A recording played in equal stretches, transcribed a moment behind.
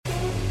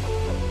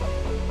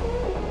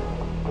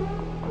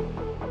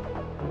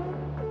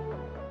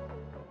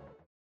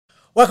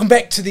Welcome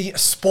back to the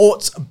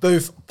Sports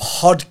Booth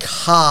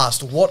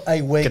podcast. What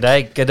a week.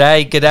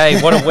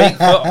 G'day. What a week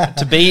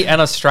to be an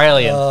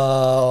Australian.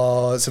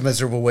 Oh, it's a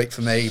miserable week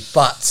for me,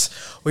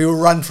 but we will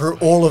run through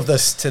all of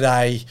this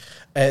today.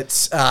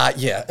 It's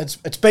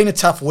been a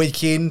tough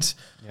weekend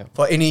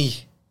for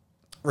any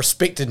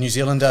respected New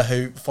Zealander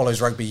who follows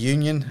rugby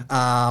union.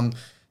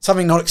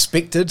 Something not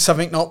expected,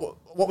 something not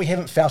what we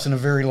haven't felt in a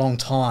very long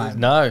time.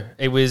 No,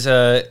 it was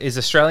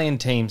Australian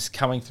teams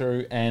coming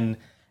through and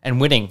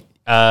winning.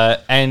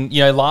 And,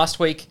 you know, last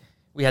week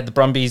we had the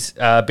Brumbies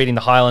beating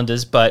the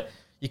Highlanders, but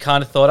you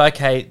kind of thought,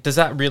 okay, does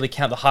that really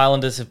count? The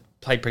Highlanders have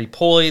played pretty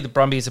poorly. The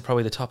Brumbies are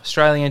probably the top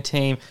Australian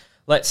team.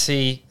 Let's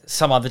see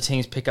some other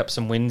teams pick up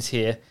some wins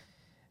here.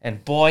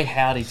 And boy,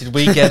 howdy, did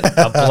we get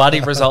a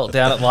bloody result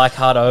down at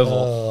Leichhardt Oval.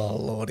 Oh,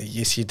 Lordy,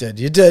 yes, you did.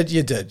 You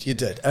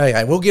did.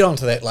 Okay, we'll get on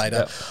to that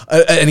later.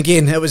 Yep. And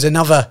again, it was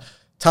another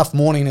tough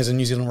morning as a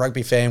New Zealand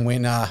rugby fan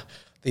when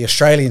the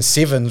Australian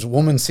Sevens,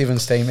 Women's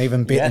Sevens team,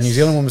 even beat the New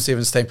Zealand Women's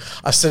Sevens team.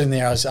 I was sitting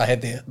there, I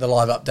had the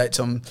live updates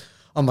on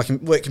my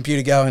work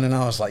computer going, and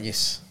I was like,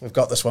 yes, we've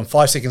got this one.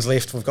 5 seconds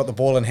left, we've got the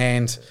ball in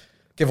hand,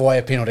 give away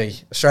a penalty.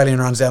 Australian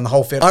runs down the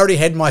whole field. I already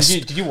had my...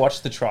 Did you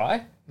watch the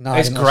try? No,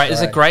 it's great.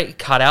 There's a great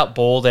cutout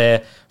ball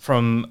there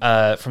from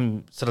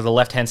sort of the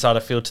left-hand side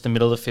of the field to the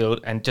middle of the field,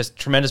 and just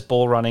tremendous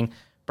ball running,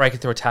 breaking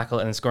through a tackle,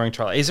 and then scoring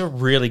try. It's a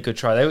really good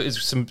try. There was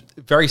some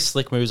very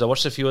slick moves. I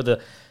watched a few of the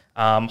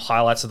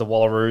highlights of the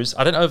Wallaroos.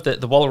 I don't know if the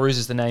Wallaroos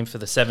is the name for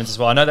the Sevens as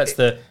well. I know that's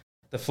the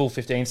full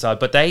 15 side,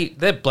 but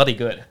they're bloody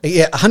good.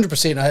 Yeah,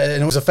 100%.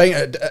 And it was a thing.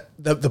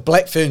 The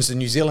Black Ferns, the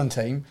New Zealand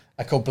team,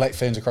 are called Black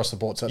Ferns across the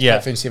board. So it's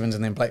Black Ferns Sevens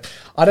and then Black.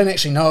 I don't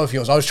actually know if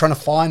yours. I was trying to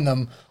find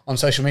them on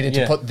social media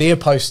to put their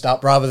post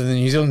up rather than the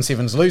New Zealand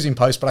Sevens losing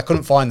post, but I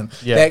couldn't find them.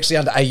 Yeah. They're actually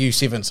under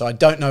AU7, so I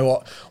don't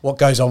know what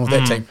goes on with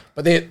that team.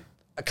 But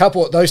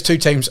those two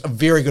teams are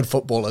very good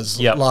footballers.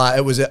 Yep. Like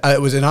it was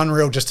an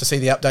unreal just to see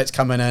the updates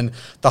coming in.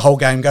 The whole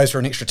game goes for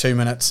an extra 2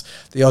 minutes.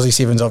 The Aussie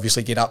Sevens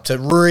obviously get up to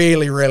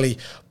really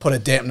put a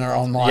dampener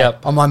on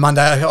my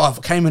Monday. I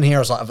came in here, I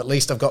was like, at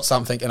least I've got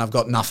something, and I've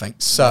got nothing.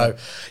 So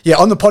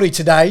on the potty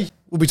today,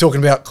 we'll be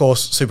talking about, of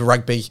course, Super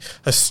Rugby,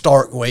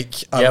 historic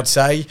week, I would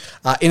say.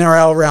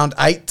 NRL Round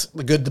 8,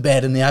 the good, the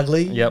bad, and the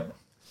ugly. Yep.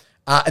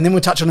 And then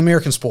we'll touch on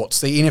American sports.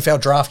 The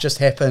NFL draft just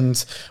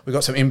happened. We've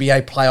got some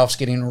NBA playoffs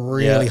getting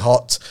really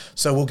hot.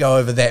 So we'll go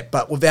over that.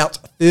 But without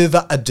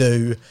further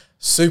ado,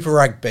 Super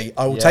Rugby.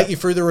 I will take you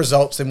through the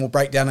results, then we'll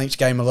break down each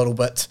game a little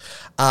bit.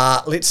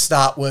 Let's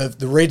start with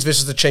the Reds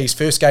versus the Chiefs.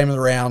 First game of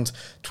the round,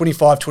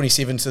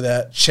 25-27 to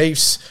the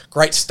Chiefs.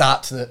 Great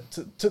start to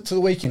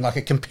the weekend. Like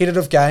a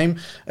competitive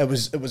game. It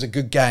was a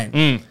good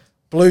game.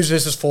 Blues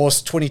versus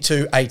Force,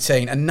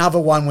 22-18. Another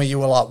one where you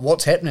were like,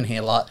 what's happening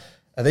here? Like,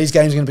 are these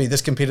games going to be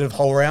this competitive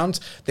whole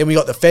round? Then we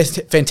got the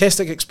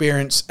fantastic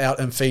experience out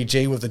in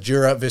Fiji with the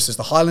Drua versus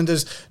the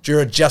Highlanders.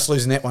 Drua just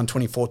losing that one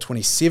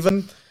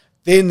 24-27.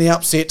 Then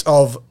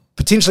the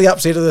potentially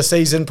upset of the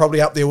season,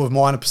 probably up there with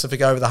Moana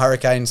Pacific over the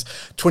Hurricanes.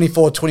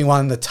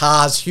 24-21, the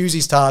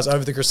Hughesy's Tars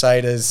over the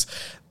Crusaders.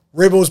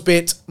 Rebels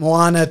bet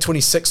Moana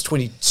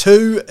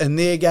 26-22 in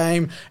their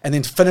game. And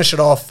then to finish it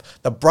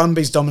off, the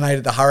Brumbies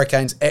dominated the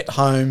Hurricanes at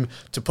home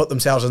to put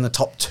themselves in the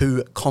top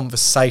 2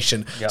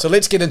 conversation. Yep. So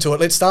let's get into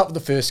it. Let's start with the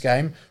first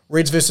game.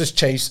 Reds versus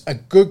Chiefs, a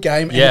good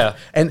game.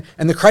 And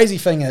the crazy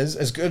thing is,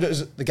 as good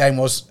as the game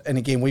was, and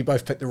again, we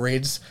both picked the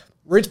Reds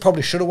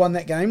probably should have won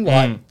that game.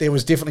 Like, there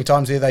was definitely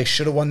times there they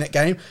should have won that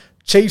game.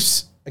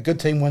 Chiefs, a good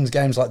team wins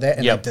games like that,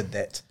 and they did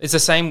that. It's the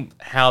same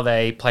how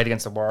they played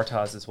against the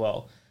Waratahs as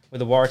well, where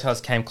the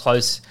Waratahs came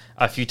close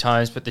a few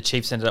times, but the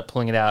Chiefs ended up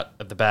pulling it out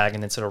of the bag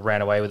and then sort of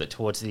ran away with it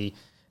towards the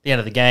end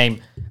of the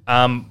game.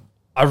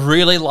 I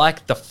really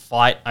like the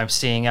fight I'm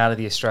seeing out of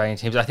the Australian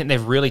teams. I think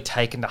they've really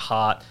taken to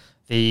heart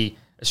the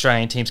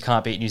Australian teams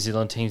can't beat New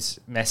Zealand teams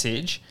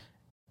message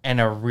and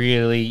are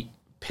really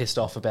pissed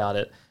off about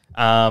it.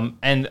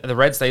 And the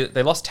Reds,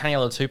 they lost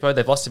Taniela Tupou.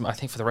 They've lost him, I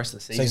think, for the rest of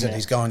the season.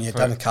 He's gone,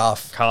 done a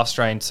calf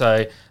strain.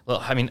 So,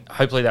 look, I mean,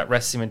 hopefully that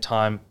rests him in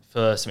time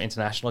for some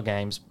international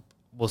games.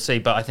 We'll see.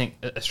 But I think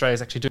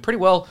Australia's actually doing pretty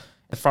well in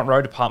the front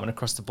row department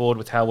across the board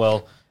with how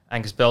well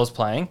Angus Bell's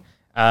playing.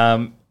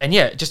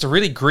 Just a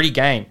really gritty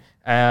game.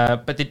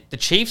 But the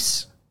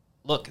Chiefs,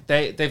 look,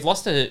 they've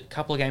lost a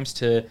couple of games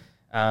to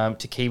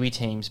Kiwi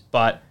teams,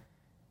 but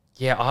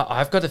yeah,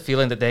 I've got the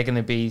feeling that they're going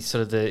to be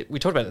sort of we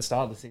talked about at the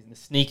start of the season, the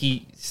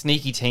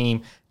sneaky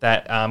team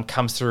that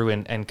comes through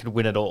and could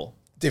win it all.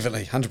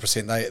 Definitely,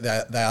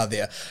 100%. They are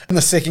there. In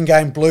the second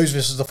game, Blues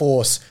versus the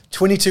Force,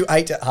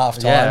 22-8 at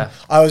halftime. Yeah.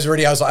 I was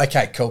like,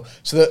 okay, cool.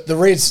 So the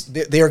Reds,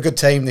 they're a good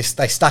team. They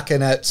stuck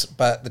in it,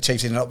 but the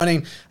Chiefs ended up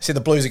winning. I said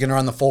the Blues are going to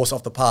run the Force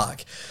off the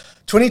park.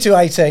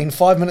 22-18,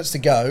 5 minutes to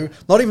go.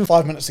 Not even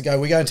 5 minutes to go.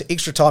 We go into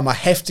extra time. I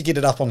have to get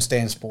it up on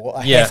Stan Sport.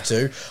 I have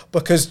to,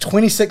 because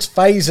 26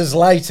 phases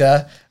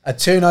later, a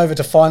turnover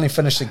to finally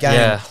finish the game.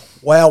 Yeah.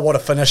 Wow, what a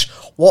finish.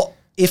 What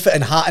effort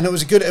and heart. And it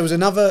was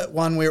another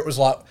one where it was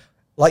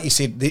like you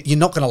said, you're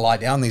not going to lie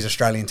down, these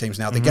Australian teams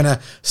now. They're going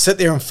to sit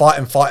there and fight,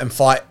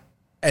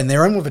 and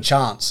they're in with a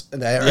chance.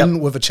 They're in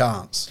with a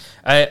chance.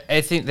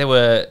 I think there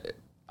were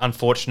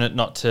unfortunate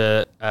not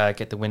to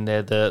get the win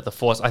there. The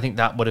Force, I think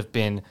that would have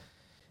been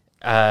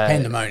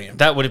pandemonium.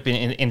 That would have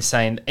been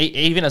insane.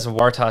 Even as a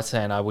Waratahs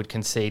fan, I would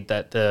concede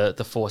that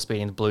the Force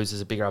beating the Blues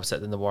is a bigger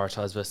upset than the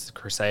Waratahs versus the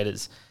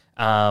Crusaders.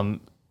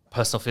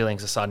 Personal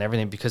feelings aside and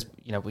everything, because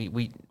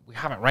we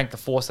haven't ranked the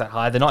Force that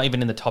high. They're not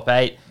even in the top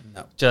 8.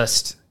 No.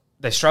 Just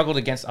they struggled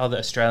against other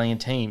Australian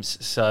teams.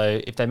 So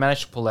if they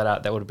managed to pull that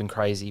out, that would have been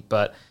crazy.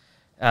 But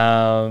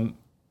it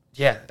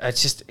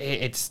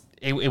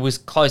was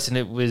close, and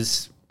it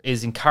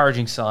is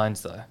encouraging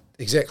signs though.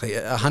 Exactly,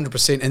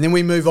 100%. And then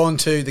we move on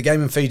to the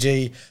game in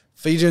Fiji.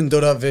 Fiji and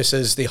Drua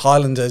versus the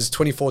Highlanders,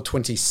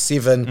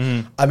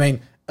 24-27. I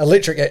mean,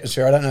 electric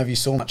atmosphere. I don't know if you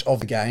saw much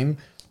of the game,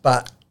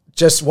 but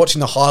just watching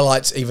the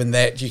highlights, even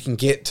that, you can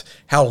get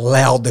how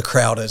loud the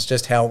crowd is,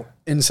 just how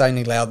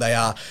insanely loud they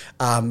are.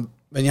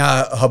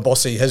 Minya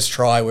Habossi, his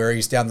try where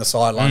he's down the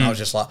sideline, I was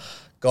just like,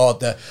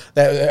 God,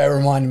 that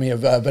reminded me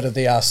of a bit of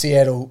the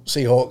Seattle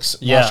Seahawks,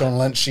 Marshawn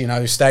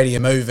Lynch,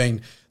 stadium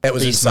moving. That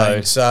was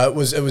insane. So it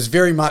was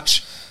very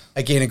much,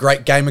 again, a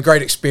great game, a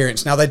great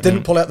experience. Now, they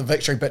didn't pull out the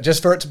victory, but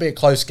just for it to be a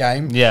close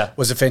game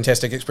was a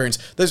fantastic experience.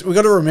 We've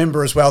got to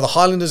remember as well, the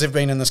Highlanders have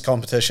been in this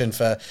competition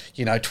for,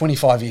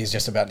 25 years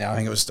just about now. I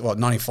think it was,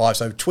 95,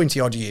 so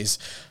 20-odd years.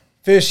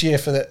 First year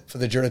for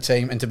the Drua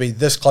team, and to be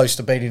this close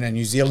to beating a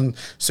New Zealand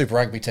Super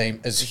Rugby team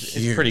is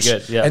huge. It's pretty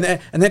good, yeah.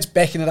 And that's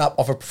backing it up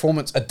off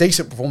a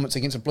decent performance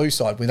against a Blue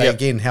side where they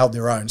again held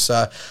their own.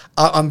 So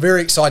I'm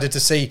very excited to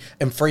see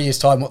in 3 years'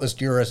 time what this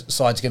Drua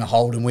side's going to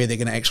hold and where they're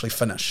going to actually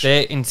finish.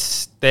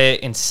 They're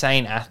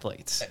insane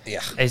athletes. Yeah,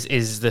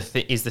 is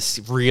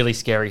the really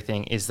scary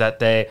thing is that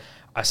they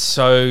are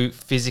so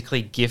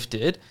physically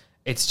gifted.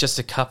 It's just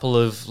a couple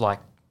of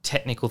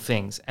technical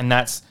things, and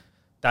that's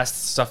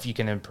stuff you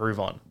can improve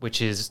on, which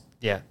is,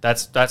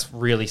 that's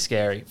really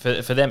scary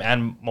for them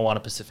and Moana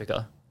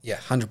Pacifica. Yeah,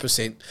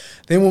 100%.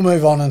 Then we'll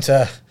move on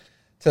into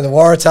the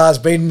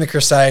Waratahs beating the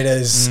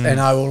Crusaders, and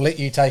I will let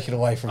you take it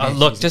away from here.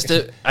 Look,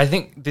 I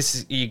think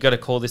you got to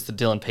call this the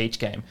Dylan Peach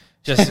game.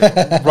 Just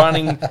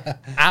running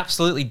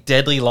absolutely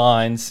deadly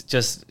lines,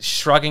 just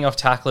shrugging off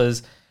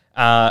tacklers,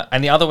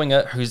 and the other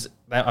winger who's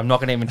I'm not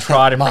going to even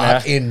try to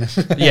pronounce.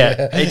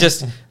 It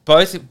just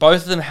both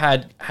of them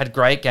had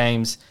great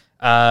games.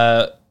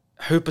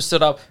 Hooper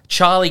stood up.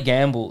 Charlie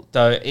Gamble,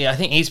 though, I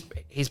think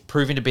he's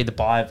proving to be the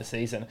buy of the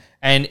season,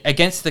 and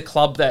against the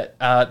club that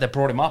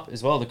brought him up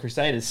as well, the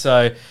Crusaders.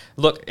 So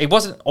look, it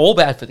wasn't all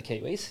bad for the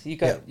Kiwis. You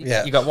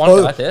got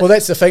one guy there. Well,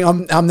 that's the thing.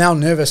 I'm now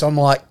nervous. I'm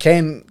like,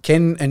 can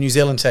a New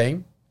Zealand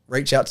team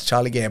reach out to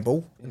Charlie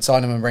Gamble and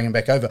sign him and bring him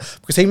back over,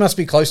 because he must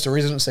be close to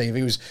residency. If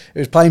he was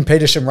playing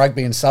Petersham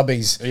rugby and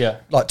subbies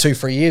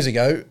 2-3 years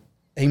ago,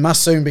 he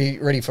must soon be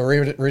ready for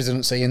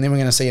residency, and then we're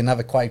going to see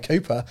another Quade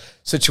Cooper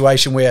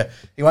situation where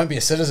he won't be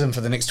a citizen for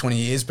the next 20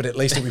 years, but at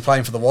least he'll be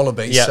playing for the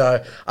Wallabies.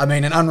 So, I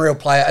mean, an unreal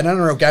player, an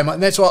unreal game,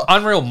 and that's what...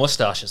 Unreal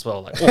moustache as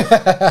well.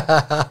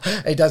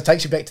 He does,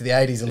 takes you back to the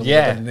 80s a little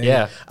bit.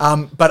 Yeah.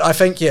 But I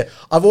think,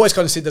 I've always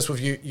kind of said this with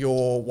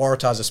your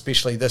Waratahs,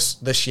 especially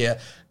this year,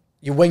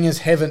 your wingers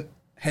haven't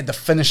had the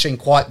finishing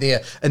quite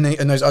there in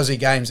those Aussie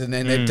games, and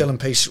then Dylan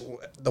Peach,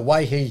 the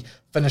way he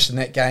finished in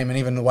that game, and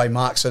even the way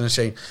Mark's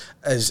finishing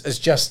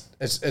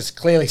is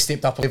clearly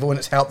stepped up a level, and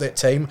it's helped that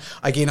team.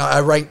 Again, I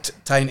ranked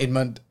Tane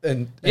Edmund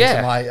into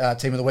my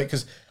team of the week,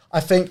 because I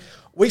think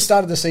we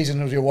started the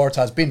season with your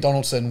Waratahs. Ben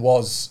Donaldson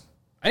was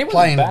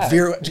playing got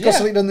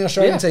selected in the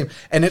Australian team,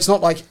 and it's not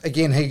like,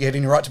 again, he had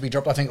any right to be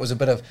dropped. I think it was a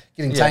bit of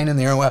getting Tane in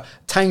there, and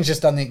Tane's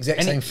just done the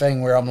exact same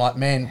thing where I'm like,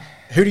 man,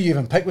 who do you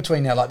even pick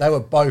between now? Like, they were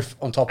both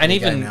on top of the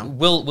game now. And even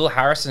Will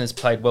Harrison has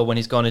played well when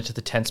he's gone into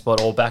the 10th spot,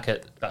 or back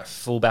at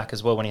fullback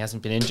as well when he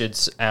hasn't been injured.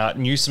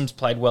 Newsom's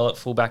played well at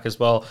fullback as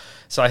well.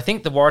 So I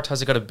think the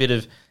Waratahs have got a bit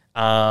of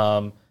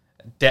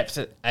depth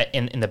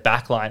in the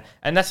back line.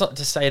 And that's not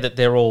to say that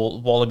they're all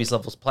Wallabies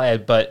levels player,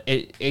 but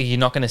you're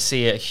not going to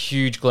see a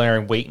huge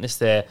glaring weakness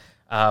there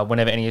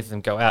whenever any of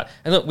them go out.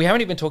 And look, we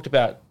haven't even talked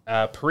about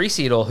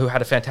Parisi at all, who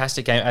had a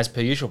fantastic game as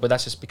per usual, but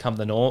that's just become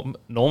the norm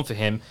for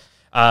him.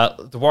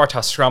 The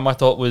Waratah scrum, I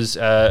thought, was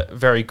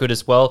very good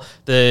as well.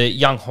 The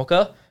young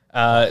hooker,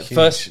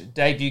 first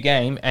debut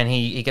game, and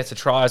he gets a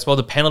try as well.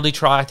 The penalty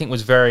try, I think,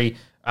 was very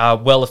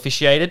well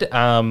officiated.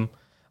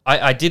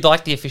 I did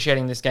like the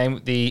officiating in this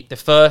game. The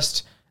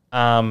first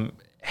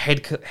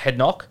head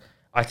knock,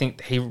 I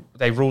think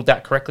they ruled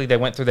that correctly. They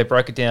went through, they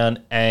broke it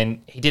down,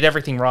 and he did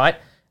everything right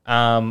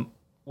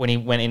when he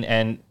went in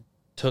and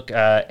took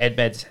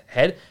Edmed's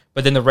head.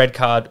 But then the red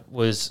card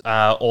was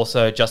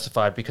also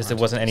justified because there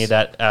wasn't any of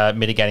that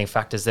mitigating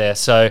factors there.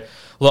 So,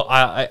 look,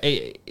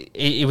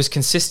 it was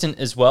consistent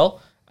as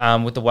well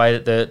with the way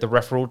that the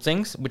ref ruled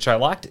things, which I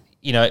liked.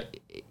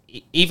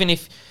 Even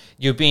if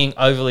you're being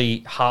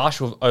overly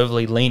harsh or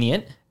overly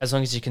lenient, as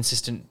long as you're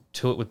consistent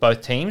to it with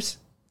both teams,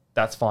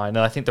 that's fine. And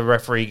I think the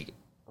referee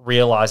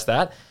realised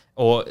that,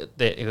 or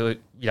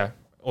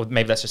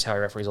maybe that's just how he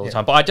referees all the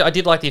time. But I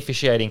did like the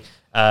officiating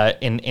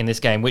in this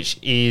game, which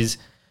is...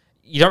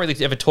 You don't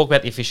really ever talk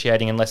about the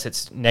officiating unless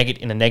it's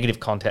in a negative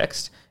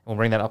context. We'll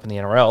bring that up in the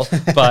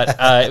NRL.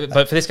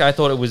 But for this guy, I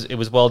thought it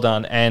was well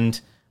done. And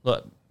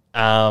look,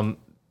 maybe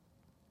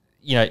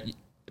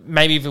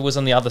if it was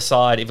on the other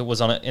side, if it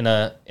was in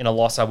a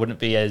loss, I wouldn't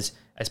be as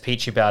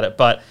peachy about it.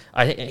 But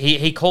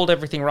he called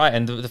everything right,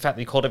 and the fact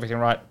that he called everything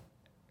right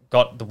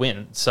got the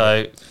win.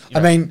 So I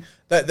mean,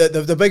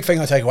 the big thing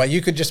I take away,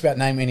 you could just about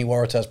name any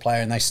Waratahs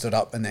player, and they stood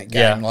up in that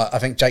game. Yeah. Like I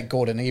think Jake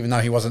Gordon, even though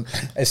he wasn't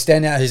as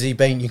standout as he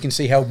been, you can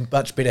see how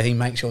much better he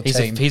makes your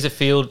team. He's a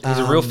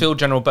real field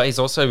general, but he's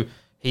also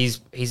he's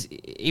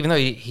even though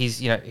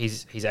he's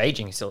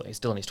aging, he's still in his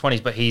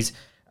 20s, but he's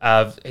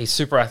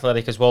super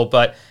athletic as well.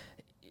 But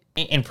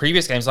in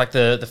previous games, like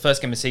the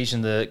first game of the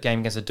season, the game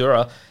against the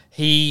Drua,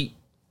 he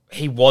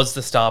was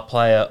the star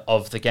player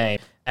of the game,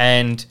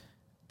 and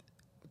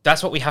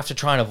that's what we have to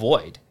try and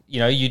avoid.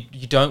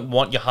 You don't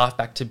want your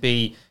halfback to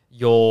be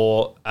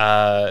your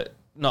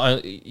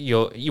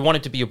you want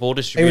him to be your ball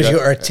distributor. He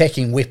was your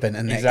attacking weapon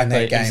in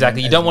that game.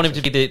 Exactly. You don't want him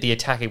to be the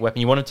attacking weapon.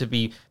 You want him to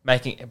be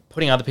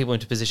putting other people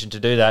into position to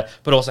do that,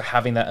 but also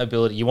having that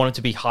ability. You want him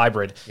to be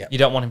hybrid. Yep. You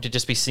don't want him to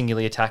just be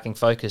singularly attacking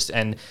focused,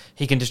 and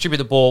he can distribute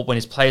the ball when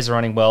his players are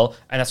running well,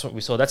 and that's what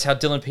we saw. That's how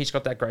Dylan Peach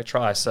got that great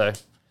try. So.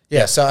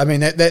 Yeah, so I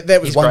mean that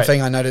was one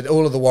thing I noted.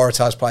 All of the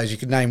Waratahs players, you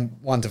could name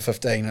 1 to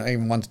 15, or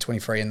even 1 to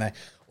 23, and they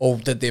all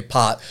did their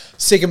part.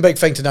 Second big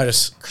thing to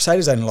notice: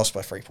 Crusaders only lost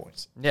by 3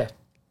 points. Yeah,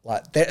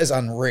 like that is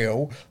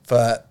unreal.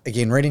 For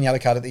again, red and yellow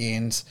card at the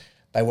end,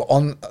 they were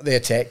on the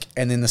attack,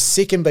 and then the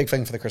second big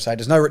thing for the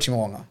Crusaders: no Richie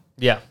Moana.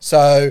 Yeah.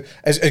 So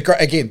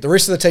again, the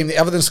rest of the team,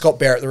 other than Scott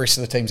Barrett, the rest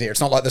of the team's there. It's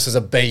not like this is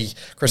a B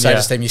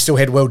Crusaders team. You still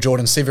had Will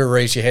Jordan, Sever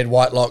Reeves, you had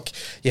Whitelock,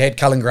 you had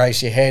Cullen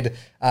Grace, you had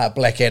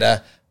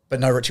Blackadder, but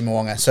no Richie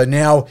Moana. So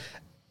now,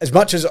 as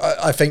much as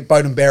I think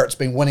Bowden Barrett's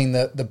been winning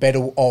the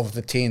battle of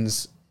the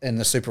 10s in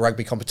the Super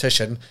Rugby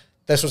competition,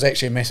 this was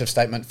actually a massive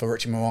statement for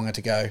Richie Moana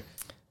to go.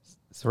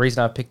 It's the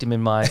reason I picked him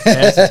in my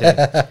fantasy team,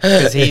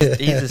 because he's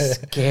a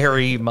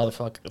scary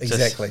motherfucker.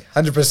 Exactly,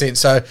 100%.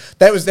 So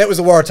that was the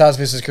Waratahs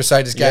versus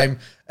Crusaders game.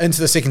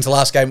 Into the second to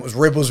last game, it was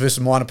Rebels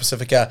versus Moana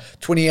Pacifica,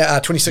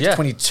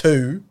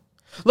 26-22.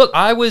 Look,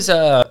 I was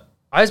a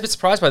bit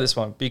surprised by this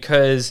one,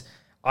 because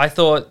I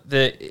thought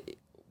that...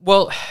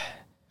 Well,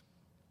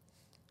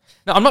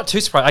 no, I'm not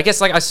too surprised. I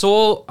guess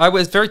I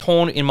was very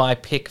torn in my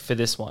pick for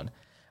this one,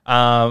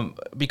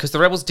 because the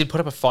Rebels did put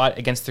up a fight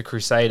against the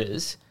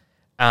Crusaders,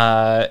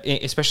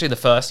 especially in the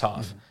first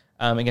half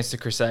against the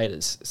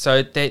Crusaders.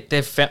 So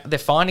they're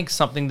finding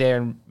something there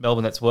in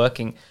Melbourne that's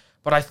working.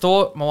 But I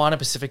thought Moana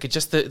Pacifica,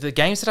 just the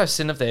games that I've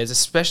seen of theirs,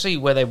 especially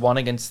where they won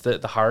against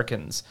the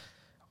Hurricanes,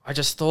 I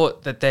just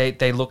thought that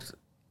they looked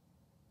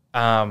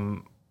a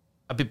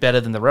bit better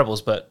than the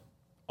Rebels, but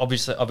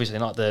Obviously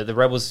not. The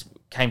Rebels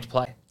came to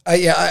play.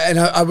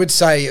 I would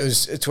say it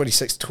was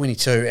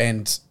 26-22,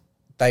 and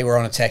they were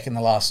on attack in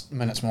the last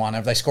minutes. Moana,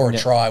 if they score a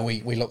try,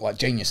 we look like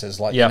geniuses.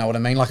 You know what I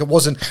mean? Like it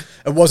wasn't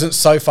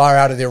so far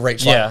out of their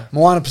reach. Like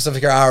Moana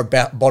Pacifica are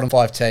about bottom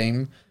 5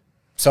 team.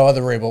 So are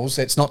the Rebels.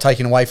 It's not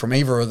taken away from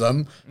either of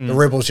them. The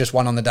Rebels just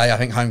won on the day. I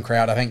think home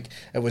crowd. I think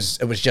it was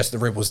just the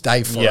Rebels'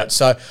 day for it.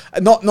 So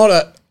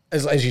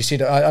as you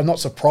said, I'm not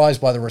surprised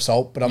by the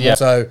result, but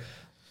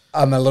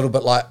I'm a little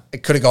bit like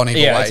it could have gone either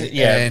way,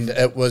 and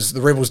it was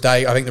the Rebels'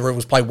 day. I think the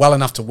Rebels played well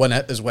enough to win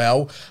it as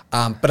well.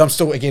 But I'm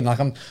still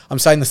I'm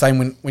saying the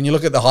same when you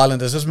look at the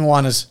Highlanders. This is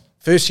Moana's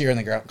first year in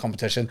the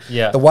competition.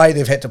 Yeah, the way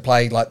they've had to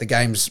play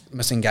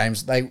missing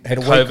games. They had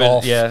a week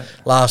off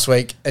last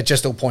week. It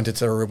just all pointed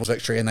to the Rebels'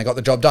 victory, and they got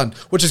the job done,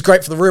 which is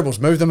great for the Rebels.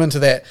 Move them into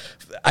that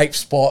 8th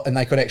spot, and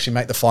they could actually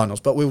make the finals.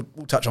 But we'll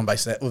touch on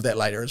base with that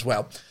later as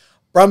well.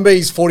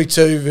 Brumbies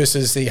 42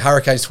 versus the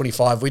Hurricanes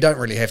 25. We don't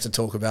really have to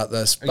talk about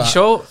this. Are you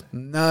sure?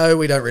 No,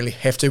 we don't really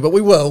have to, but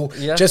we will,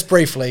 just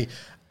briefly.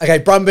 Okay,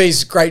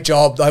 Brumbies, great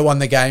job. They won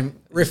the game.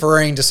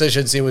 Refereeing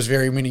decisions, there was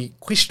very many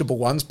questionable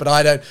ones,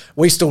 but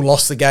we still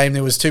lost the game.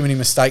 There was too many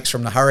mistakes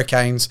from the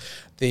Hurricanes.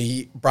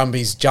 The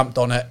Brumbies jumped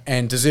on it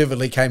and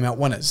deservedly came out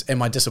winners.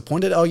 Am I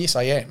disappointed? Oh, yes,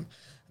 I am.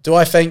 Do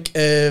I think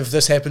if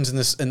this happens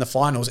in the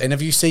finals, and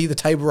if you see the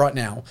table right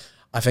now,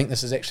 I think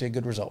this is actually a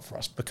good result for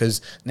us,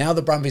 because now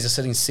the Brumbies are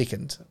sitting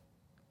second.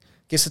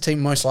 Guess the team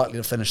most likely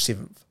to finish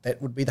 7th.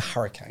 That would be the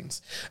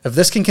Hurricanes. If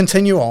this can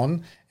continue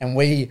on and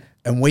we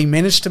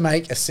manage to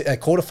make a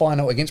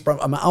quarterfinal against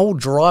Brumbies, I will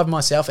drive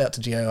myself out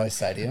to GIO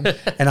Stadium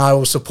and I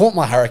will support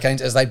my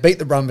Hurricanes as they beat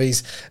the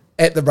Brumbies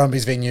at the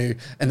Brumbies venue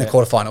in the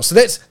quarterfinal. So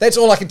that's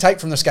all I can take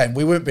from this game.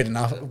 We weren't better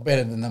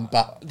than them,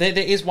 but there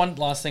is one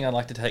last thing I'd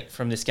like to take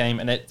from this game,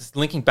 and it's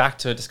linking back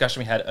to a discussion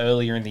we had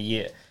earlier in the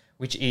year,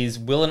 which is,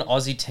 will an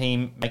Aussie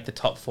team make the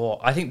top 4?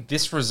 I think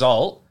this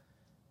result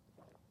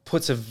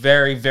puts a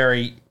very,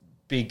 very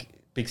big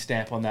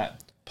stamp on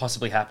that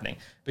possibly happening,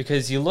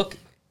 because you look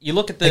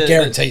at the... It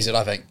guarantees it,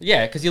 I think.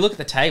 Yeah, because you look at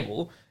the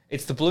table,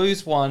 it's the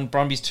Blues 1,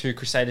 Brumbies 2,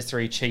 Crusaders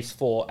 3, Chiefs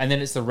 4, and then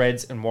it's the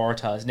Reds and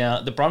Waratahs.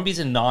 Now, the Brumbies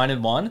are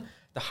 9-1,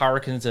 the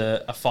Hurricanes are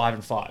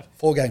 5-5.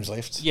 4 games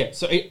left. Yeah,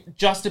 so it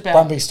just about...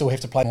 Brumbies still have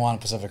to play Moana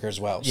Pacifica as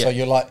well. Yeah. So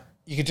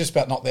you could just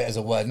about knock that as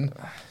a win.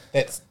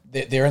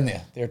 They're in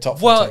there. They're a top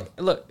 4 team.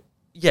 Well, look,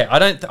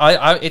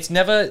 it's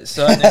never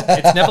certain.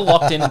 It's never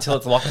locked in until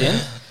it's locked in,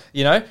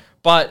 you know?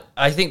 But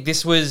I think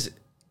this was...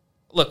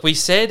 Look, we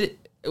said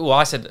well,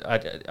 I said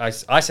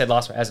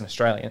last week as an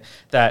Australian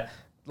that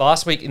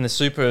last week in the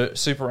Super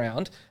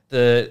Round,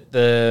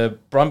 the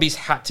Brumbies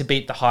had to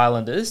beat the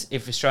Highlanders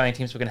if Australian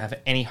teams were going to have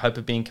any hope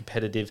of being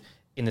competitive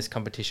in this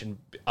competition.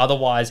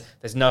 Otherwise,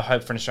 there's no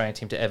hope for an Australian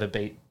team to ever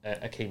beat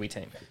a Kiwi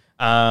team.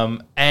 I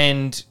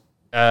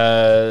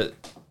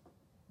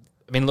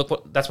mean,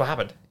 look, that's what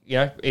happened. You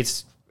know,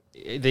 it's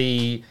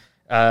the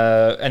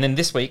and then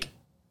this week,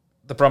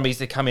 the Brumbies,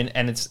 they come in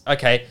and it's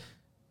okay.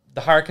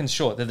 The Hurricanes,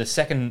 sure, they're the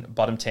second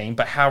bottom team,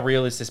 but how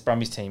real is this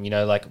Brumbies team? You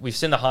know, like we've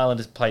seen the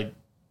Highlanders played,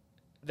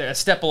 they're a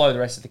step below the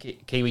rest of the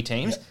Kiwi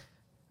teams. Yeah.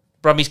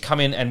 Brumbies come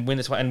in and win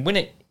this one and win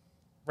it,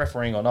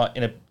 refereeing or not,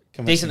 in a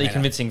decently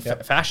convincing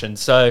fashion.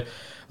 So,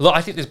 look,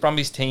 I think this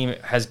Brumbies team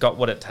has got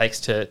what it takes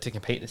to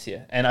compete this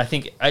year, and I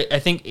think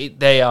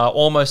they are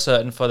almost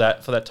certain for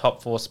that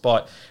top 4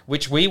 spot,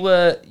 which we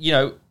were, you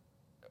know.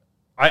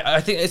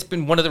 I think it's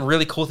been one of the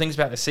really cool things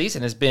about the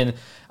season has been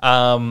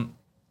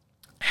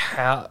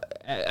how,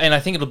 and I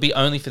think it'll be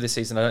only for this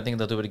season. I don't think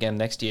they'll do it again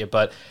next year.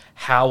 But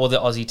how will the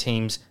Aussie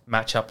teams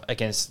match up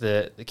against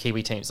the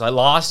Kiwi teams? Like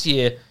last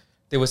year,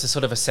 there was a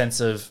sort of a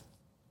sense of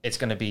it's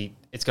going to be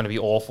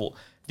awful.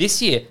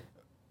 This year,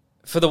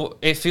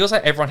 it feels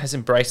like everyone has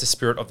embraced the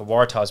spirit of the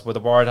Waratahs, where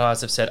the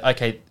Waratahs have said,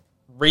 okay,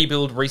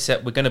 rebuild,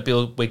 reset, we're going to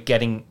build, we're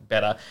getting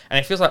better. And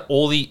it feels like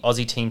all the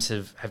Aussie teams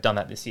have done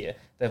that this year.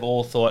 They've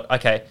all thought,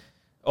 okay,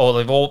 or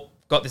they've all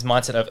got this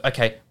mindset of,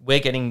 okay, we're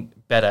getting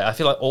better. I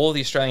feel like all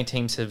the Australian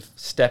teams have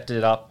stepped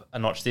it up a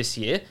notch this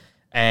year.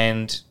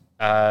 And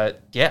I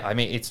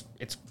mean,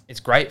 it's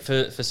great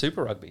for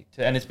Super Rugby.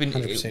 And it's been,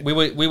 100%.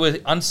 we were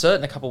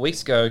uncertain a couple of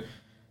weeks ago,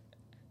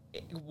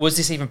 was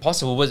this even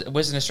possible?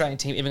 Was an Australian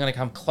team even going to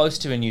come close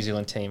to a New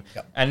Zealand team?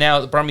 Yep. And now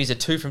the Brumbies are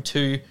 2 from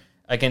 2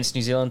 against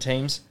New Zealand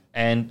teams,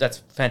 and that's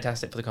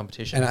fantastic for the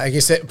competition. And I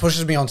guess that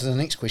pushes me on to the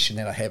next question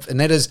that I have, and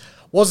that is,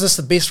 was this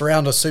the best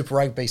round of Super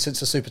Rugby since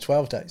the Super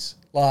 12 days?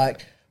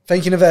 Like,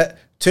 thinking of it in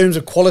terms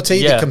of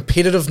quality, the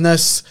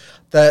competitiveness,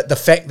 the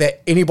fact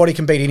that anybody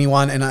can beat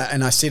anyone, and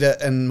I said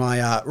it in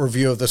my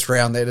review of this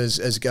round that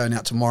is going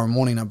out tomorrow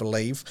morning, I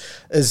believe,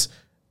 is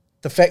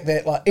the fact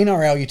that, like,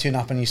 NRL, you turn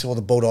up and you saw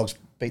the Bulldogs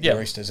beat the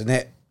Roosters, and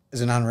that is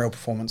an unreal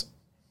performance.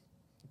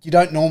 You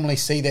don't normally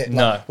see that.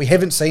 Like, we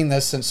haven't seen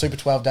this since Super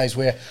 12 days,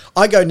 where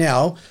I go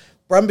now,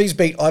 Brumbies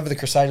beat either the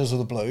Crusaders or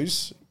the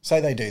Blues.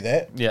 Say they do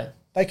that. Yeah.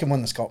 They can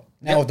win this comp.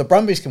 Now, if the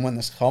Brumbies can win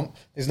this comp,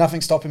 there's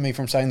nothing stopping me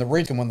from saying the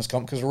Reds can win this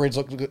comp, because the Reds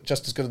look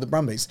just as good as the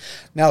Brumbies.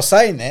 Now,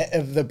 saying that,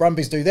 if the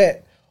Brumbies do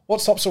that, what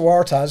stops the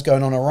Waratahs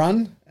going on a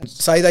run? And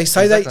say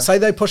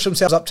they push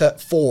themselves up to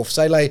 4th.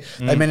 Say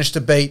they manage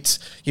to beat,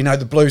 you know,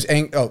 the Blues,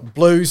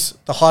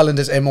 the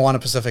Highlanders, and Moana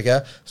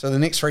Pacifica. So the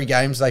next 3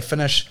 games they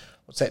finish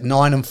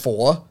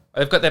 9-4.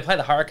 They play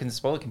the Hurricanes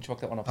as well. You can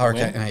chalk that one up.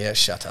 Hurricane,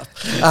 shut up.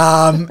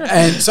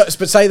 And so,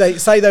 but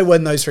say they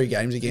win those 3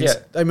 games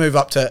against, they move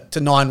up to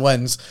 9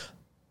 wins.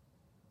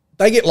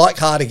 They get like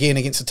hard again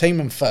against a team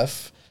in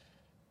 5th.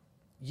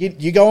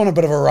 You go on a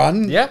bit of a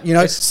run. Yeah. You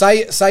know,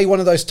 say one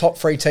of those top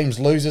 3 teams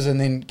loses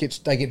and then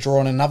they get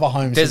drawn another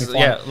home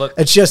semi-final. Yeah, look,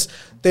 it's just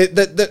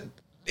that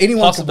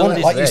anyone could win it,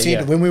 like you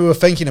said. When we were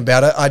thinking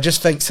about it, I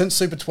just think since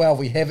Super 12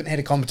 we haven't had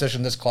a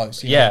competition this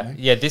close. You know what I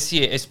mean? This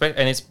year,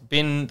 and it's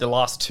been the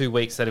last 2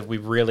 weeks that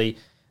we've really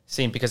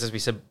seen, because as we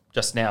said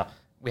just now,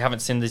 we haven't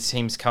seen these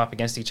teams come up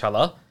against each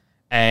other,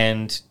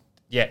 and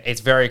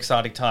it's very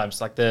exciting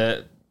times. Like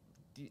there's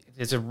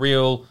a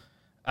real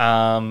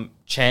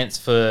chance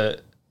for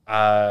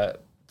the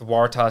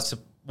Waratahs to.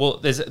 Well,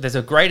 there's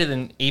a greater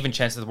than even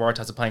chance that the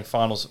Waratahs are playing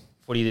finals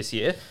footy this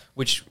year,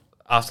 which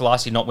after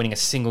last year not winning a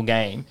single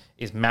game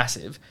is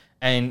massive,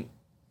 and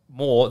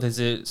more, there's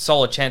a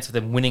solid chance of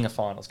them winning a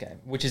finals game,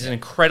 which is an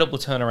incredible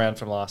turnaround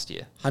from last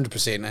year.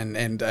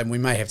 100%, and we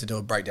may have to do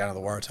a breakdown of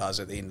the Waratahs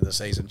at the end of the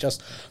season,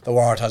 just the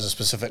Waratahs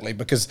specifically,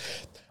 because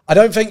I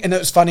don't think, and it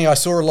was funny, I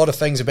saw a lot of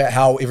things about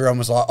how everyone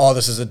was like, oh,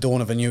 this is the dawn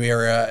of a new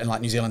era, and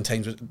like New Zealand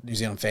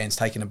fans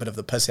taking a bit of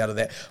the piss out of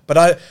that.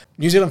 But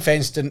New Zealand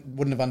fans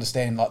wouldn't have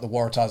understood like the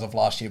Waratahs of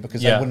last year,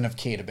 because they wouldn't have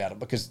cared about it,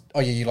 because,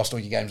 you lost all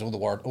your games, all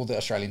the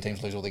Australian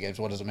teams lose all their games,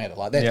 what does it matter?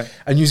 Like that. Yeah.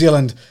 And New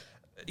Zealand,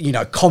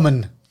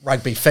 common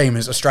rugby theme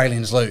is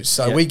Australians lose.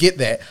 So we get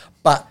that.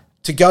 But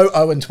to go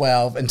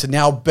 0-12 and to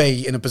now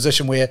be in a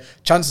position where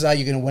chances are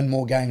you're going to win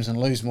more games and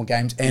lose more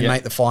games and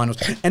make the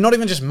finals, and not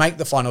even just make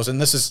the finals.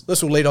 And this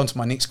will lead on to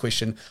my next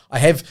question. I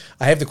have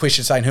the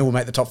question saying who will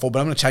make the top 4, but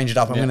I'm going to change it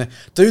up. I'm going to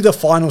do the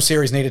final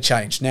series need a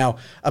change. Now,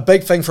 a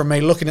big thing from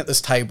me looking at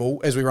this table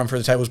as we run through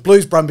the tables: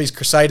 Blues, Brumbies,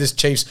 Crusaders,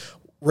 Chiefs,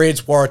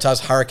 Reds,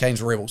 Waratahs,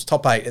 Hurricanes, Rebels.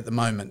 Top 8 at the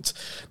moment.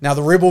 Now,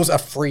 the Rebels are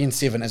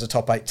 3-7 as a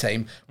top 8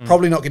 team.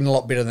 Probably not getting a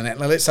lot better than that.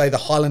 Now, let's say the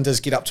Highlanders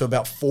get up to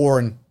about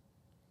 4-10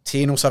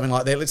 or something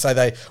like that. Let's say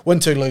they win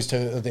 2, lose 2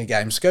 of their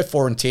games. Go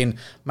 4-10,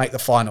 make the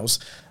finals.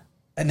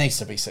 It needs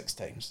to be 6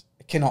 teams.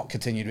 It cannot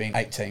continue being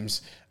 8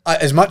 teams.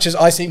 As much as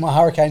I see my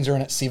Hurricanes are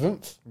in at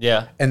 7th,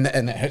 and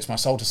it hurts my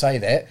soul to say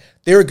that,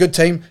 they're a good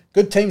team.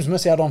 Good teams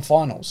miss out on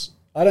finals.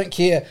 I don't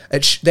care.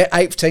 That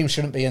 8th team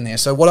shouldn't be in there.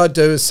 So what I'd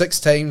do is 6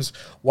 teams,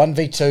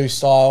 1v2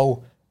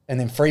 style, and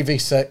then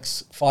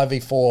 3v6,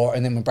 5v4,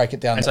 and then we break it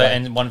down. And so,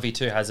 and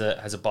 1v2 has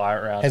a buy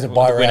round. Has a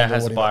buy round. The winner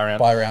has a buy round.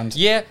 Buy round.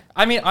 Yeah,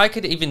 I mean, I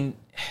could even...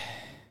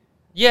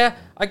 Yeah,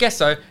 I guess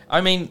so.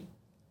 I mean,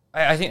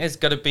 I think there's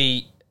got to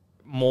be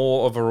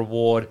more of a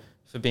reward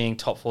for being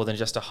top 4 than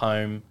just a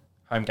home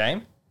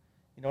game.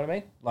 You know what I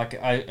mean? Like,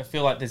 I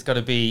feel like there's got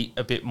to be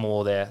a bit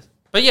more there.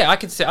 But yeah, I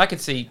could see. I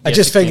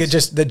just think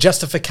the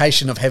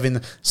justification of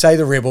having, say,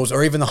 the Rebels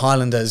or even the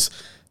Highlanders,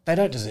 they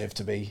don't deserve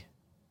to be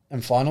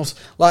in finals.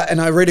 Like,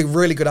 and I read a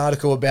really good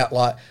article about,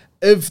 like,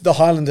 if the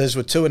Highlanders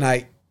were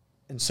 2-8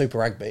 in Super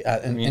Rugby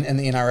in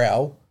the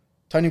NRL,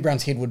 Tony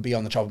Brown's head would be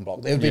on the chopping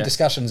block. There would be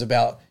discussions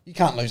about you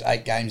can't lose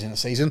 8 games in a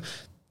season.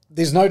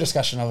 There's no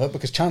discussion of it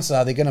because chances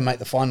are they're going to make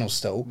the finals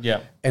still.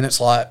 Yeah, and it's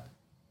like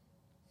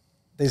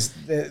I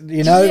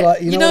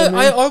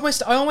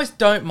almost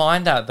don't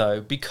mind that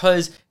though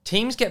because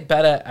teams get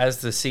better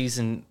as the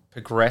season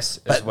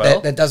progresses as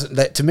well.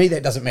 To me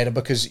that doesn't matter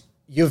because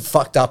you've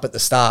fucked up at the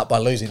start by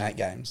losing 8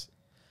 games.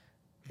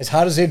 As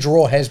hard as their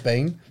draw has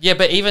been. Yeah,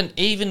 but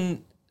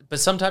but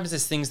sometimes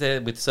there's things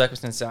there with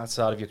circumstances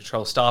outside of your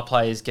control. Star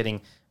players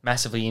getting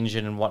massively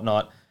injured and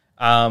whatnot.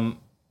 I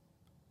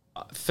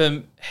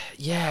don't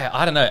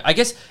know. I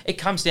guess it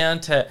comes down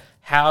to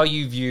how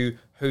you view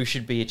who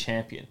should be a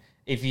champion.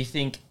 If you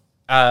think,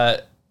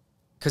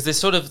 because there's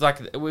sort of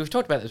like, we've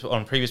talked about this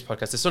on previous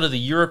podcasts, there's sort of the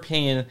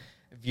European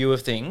view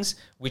of things,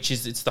 which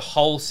is it's the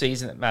whole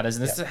season that matters.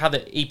 And this is how the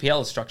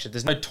EPL is structured.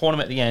 There's no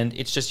tournament at the end.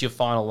 It's just your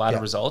final ladder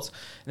results. And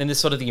then there's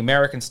sort of the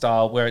American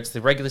style where it's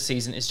the regular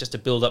season. It's just a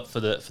build up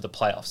for the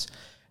playoffs.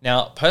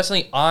 Now,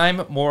 personally,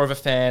 I'm more of a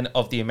fan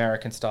of the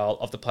American style,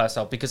 of the playoff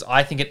style, because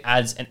I think it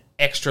adds an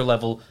extra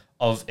level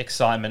of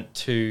excitement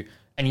to,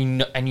 and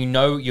you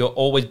know you're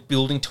always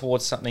building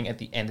towards something at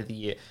the end of the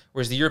year.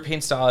 Whereas the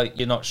European style,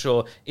 you're not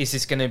sure, is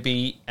this going to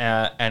be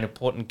an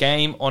important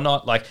game or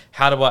not? Like,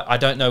 I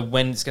don't know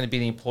when it's going to be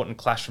the important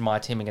clash for my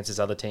team against this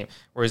other team.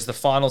 Whereas the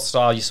final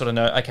style, you sort of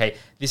know, okay,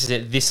 this is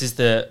it. This is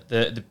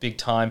the big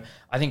time.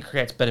 I think it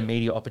creates better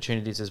media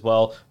opportunities as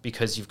well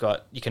because you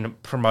can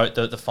promote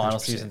the final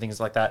 100%. Season, things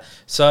like that.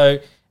 So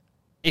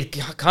it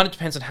kind of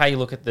depends on how you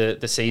look at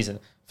the season.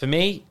 For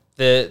me,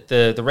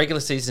 the regular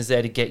season is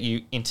there to get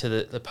you into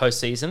the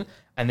postseason,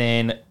 and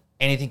then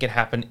anything can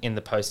happen in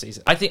the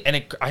postseason. I think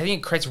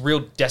it creates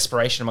real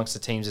desperation amongst the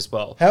teams as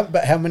well.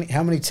 How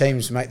many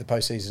teams make the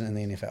postseason in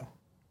the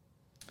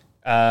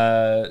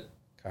NFL?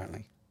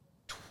 Currently,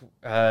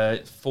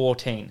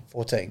 14.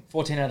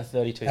 14 out of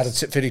 32. Out of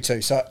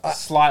 32. So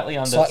slightly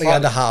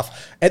under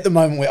half. At the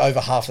moment, we're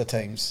over half the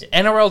teams.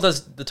 NRL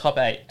does the top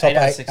 8. Top 8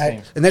 out of 6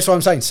 teams. And that's what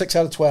I'm saying. 6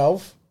 out of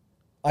 12.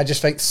 I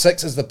just think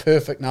 6 is the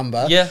perfect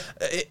number. Yeah.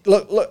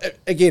 Look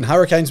again,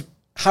 Hurricanes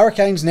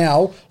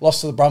now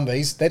lost to the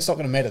Brumbies. That's not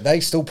going to matter. They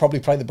still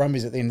probably play the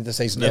Brumbies at the end of the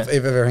season if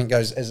everything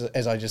goes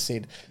as I just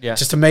said. Yeah.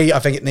 Just to me, I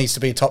think it needs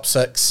to be a top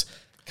 6.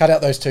 Cut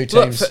out those 2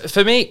 teams. Look,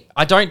 for me,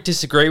 I don't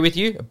disagree with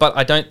you, but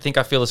I don't think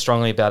I feel as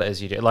strongly about it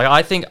as you do. Like,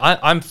 I think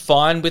I'm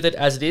fine with it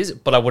as it is,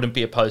 but I wouldn't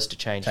be opposed to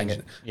changing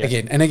it. Yeah.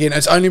 Again,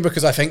 it's only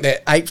because I think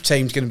that 8th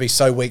team's going to be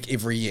so weak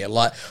every year.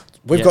 Like,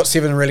 we've got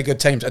 7 really good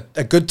teams.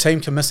 A good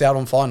team can miss out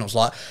on finals.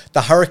 Like,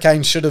 the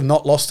Hurricanes should have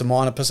not lost to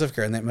Moana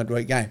Pacifica in that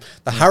midweek game.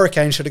 The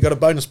Hurricanes should have got a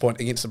bonus point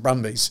against the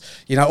Brumbies.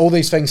 You know, all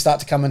these things start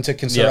to come into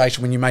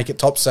consideration when you make it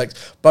top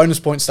 6. Bonus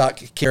points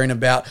start caring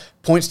about.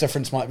 Points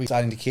difference might be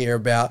starting to care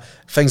about.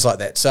 Things like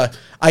that. So,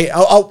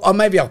 I'll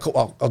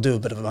do a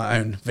bit of my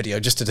own video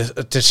just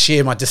to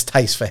share my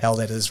distaste for how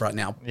that is right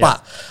now. Yeah.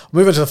 But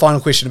moving to the final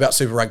question about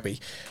Super Rugby.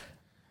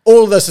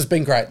 All of this has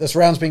been great. This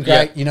round's been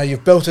great. Yeah. You know,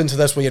 you've built into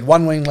this. We had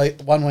one win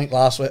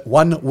last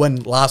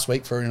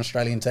week for an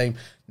Australian team.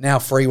 Now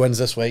 3 wins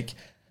this week.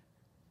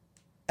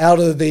 Out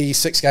of the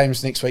 6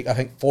 games next week, I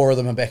think 4 of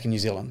them are back in New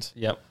Zealand.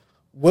 Yep.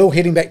 Will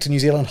heading back to New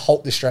Zealand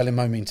halt the Australian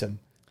momentum?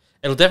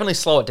 It'll definitely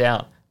slow it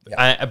down.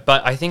 Yep.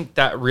 But I think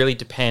that really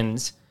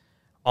depends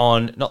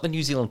on not the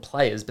New Zealand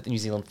players, but the New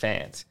Zealand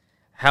fans.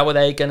 How are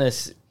they going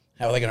to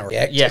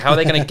react? Yeah, how are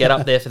they going to get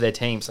up there for their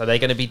teams? Are they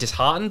going to be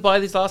disheartened by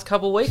these last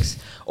couple of weeks?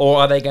 Or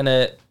are they going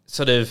to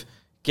sort of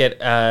get,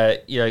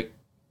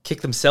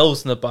 kick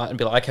themselves in the butt and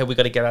be like, okay, we've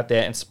got to get out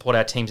there and support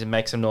our teams and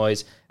make some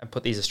noise and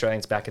put these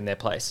Australians back in their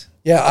place?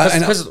 Yeah.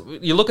 Because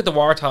you look at the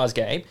Waratahs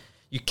game,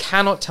 you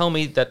cannot tell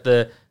me that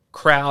the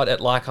crowd at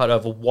Leichhardt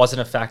Oval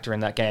wasn't a factor in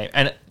that game.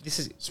 And this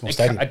is,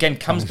 again,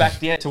 comes back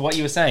to what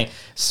you were saying.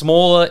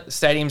 Smaller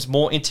stadiums,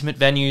 more intimate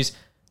venues,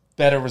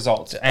 better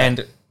results.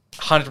 And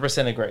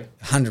 100% agree.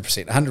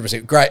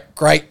 100%.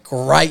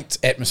 Great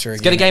atmosphere.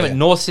 Let's get a game at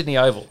North Sydney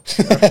Oval.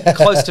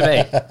 Close to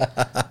me.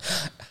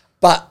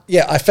 But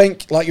yeah, I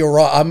think, like, you're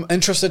right. I'm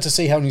interested to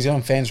see how New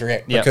Zealand fans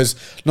react because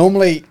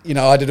normally,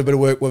 I did a bit of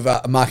work with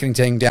a marketing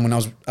team down when I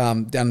was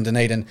down in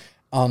Dunedin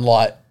on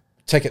like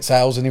ticket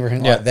sales and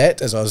everything like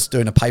that as I was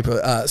doing a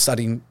paper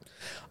studying.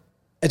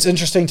 It's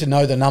interesting to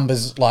know the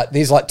numbers. Like,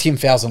 there's like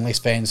 10,000 less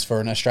fans for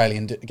an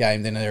Australian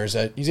game than there is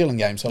a New Zealand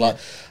game. So like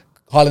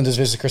Highlanders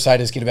versus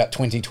Crusaders get about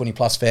 20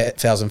 plus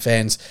thousand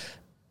fans.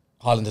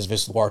 Highlanders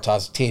versus the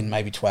Waratahs, 10,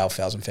 maybe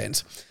 12,000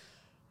 fans.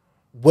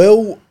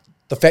 Will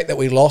the fact that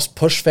we lost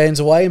push fans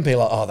away and be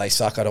like, oh, they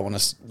suck, I don't want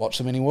to watch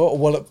them anymore? Or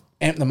will it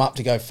amp them up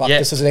to go, fuck,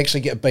 this doesn't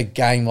actually get a big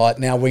game, like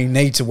now we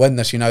need to win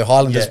this,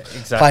 Highlanders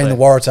playing the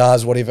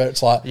Waratahs, whatever,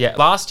 it's like... Yeah,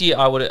 last year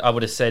I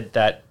would have said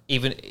that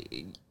even...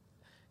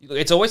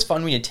 It's always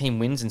fun when your team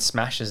wins and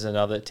smashes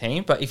another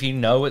team, but if you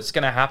know it's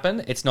going to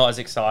happen, it's not as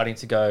exciting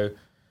to go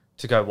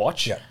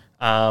watch. Yeah.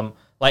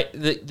 Like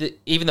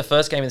even the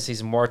first game of the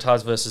season,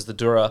 Waratahs versus the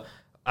Drua,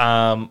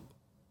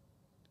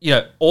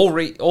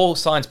 all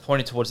signs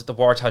pointed towards that the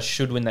Waratahs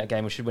should win that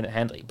game. We should win it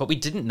handily. But we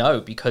didn't know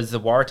because the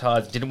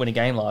Waratahs didn't win a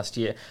game last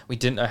year. We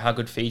didn't know how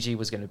good Fiji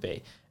was going to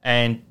be.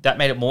 And that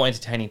made it more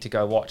entertaining to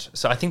go watch.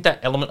 So I think that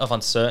element of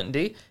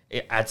uncertainty,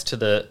 it adds to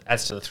the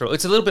thrill.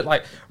 It's a little bit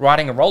like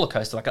riding a roller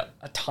coaster. Like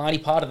a tiny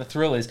part of the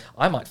thrill is,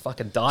 I might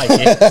fucking die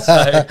here.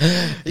 So,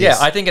 yes.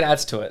 I think it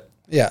adds to it.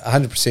 Yeah,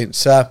 100%.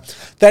 So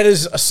that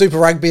is a Super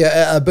Rugby,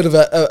 a bit of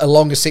a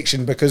longer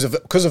section because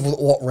of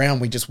what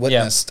round we just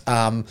witnessed.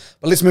 But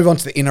let's move on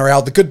to the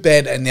NRL, the good,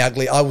 bad, and the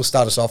ugly. I will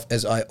start us off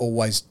as I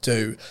always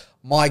do.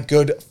 My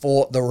good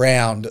for the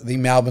round, the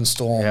Melbourne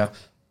Storm. Yeah.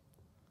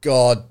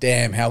 God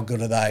damn, how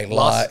good are they?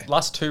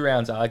 Last two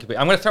rounds, arguably.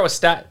 I'm going to throw a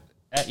stat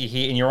at you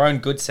here in your own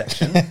good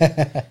section.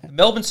 The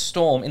Melbourne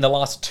Storm, in the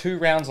last two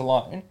rounds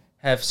alone,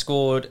 have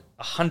scored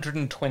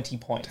 120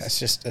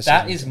 points.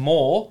 That is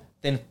more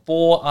than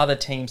 4 other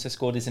teams have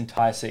scored this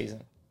entire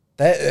season.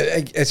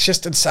 It's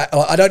just insane.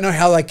 I don't know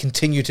how they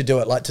continue to do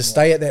it. Like, to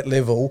stay at that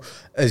level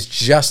is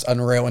just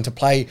unreal, and to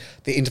play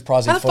the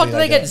enterprising footy. How the fuck do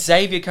they get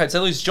Xavier Coates? They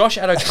lose Josh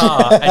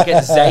Adokar and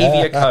get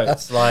Xavier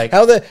Coates. Like,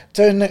 how they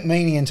turn Nick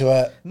Meaney into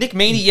a... Nick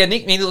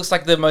Meaney looks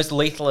like the most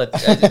lethal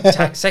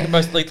second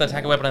most lethal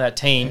attacker weapon on that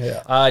team.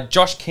 Yeah.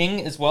 Josh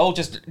King as well,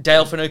 just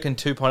Dale Finucane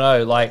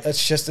 2.0. Like,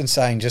 it's just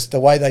insane, just the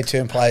way they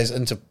turn players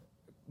into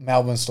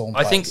Melbourne Storm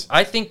players.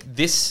 I think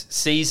this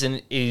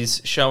season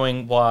is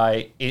showing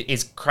why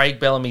is Craig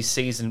Bellamy's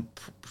season.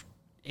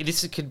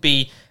 This could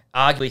be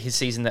arguably his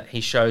season that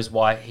he shows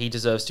why he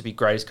deserves to be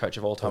greatest coach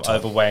of all time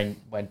over Wayne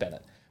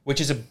Bennett,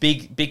 which is a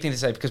big thing to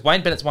say because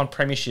Wayne Bennett's won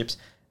premierships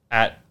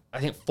at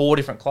I think 4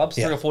 different clubs,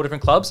 3 or 4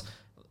 different clubs.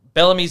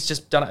 Bellamy's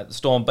just done it at the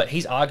Storm, but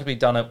he's arguably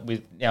done it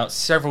with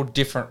several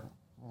different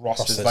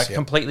rosters,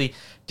 completely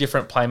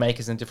different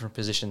playmakers in different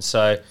positions.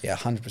 So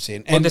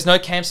 100%. And there's no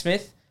Cam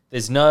Smith.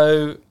 There's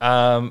no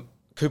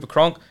Cooper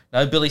Cronk,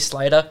 no Billy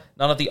Slater,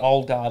 none of the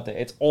old guard there.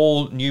 It's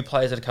all new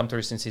players that have come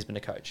through since he's been a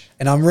coach.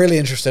 And I'm really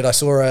interested. I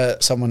saw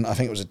someone, I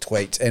think it was a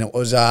tweet, and it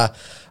was,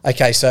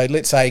 okay, so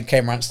let's say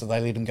Cam Runster, they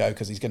let him go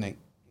because he's going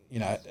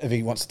to, if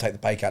he wants to take the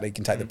pay cut, he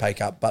can take the pay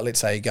cut. But let's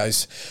say he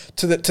goes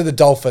to the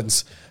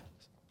Dolphins.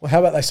 Well, how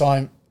about they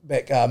sign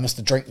back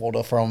Mr.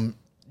 Drinkwater from...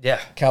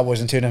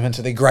 Cowboys and turn him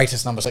into the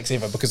greatest number 6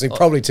 ever because he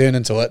probably turned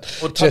into it.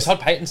 Well, Todd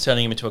Payton's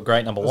turning him into a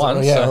great number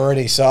 1.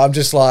 Already. So I'm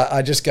just like,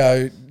 I just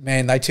go,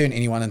 man, they turn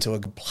anyone into a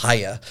good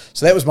player.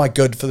 So that was my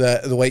good for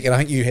the week, and I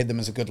think you had them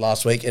as a good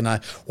last week, and I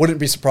wouldn't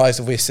be surprised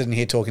if we're sitting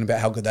here talking about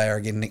how good they are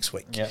again next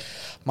week. Yeah.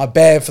 My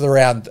bad for the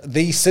round,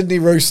 the Sydney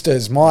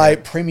Roosters, my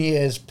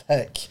Premier's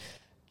pick.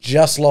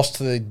 Just lost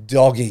to the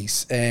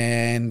Doggies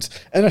and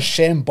in a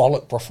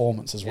shambolic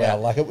performance as well.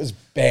 Like, it was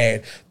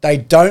bad. They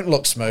don't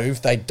look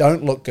smooth. They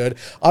don't look good.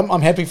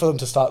 I'm happy for them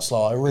to start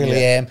slow. I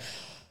really am.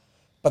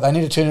 But they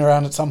need to turn it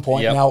around at some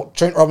point. Yep. Now,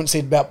 Trent Robbins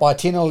said about by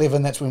 10 or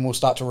 11, that's when we'll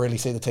start to really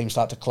see the team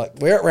start to click.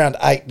 We're at round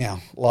 8 now.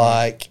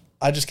 Like,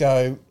 I just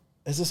go,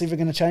 is this ever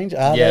going to change?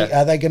 Are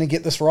they going to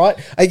get this right?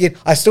 Again,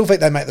 I still think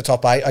they make the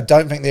top 8. I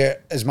don't think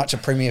they're as much a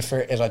Premier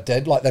threat as I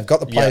did. Like, they've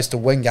got the players to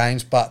win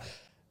games, but...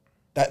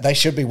 they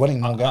should be winning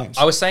more games.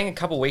 I was saying a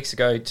couple of weeks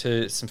ago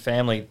to some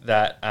family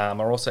that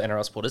are also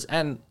NRL supporters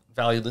and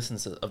valued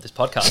listeners of this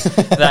podcast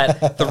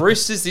that the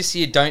Roosters this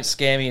year don't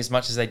scare me as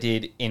much as they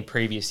did in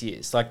previous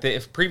years. Like,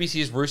 if previous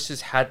years Roosters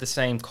had the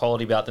same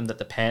quality about them that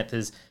the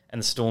Panthers and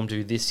the Storm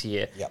do this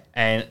year,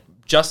 and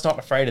just not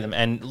afraid of them.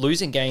 And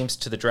losing games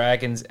to the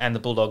Dragons and the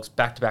Bulldogs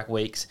back-to-back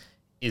weeks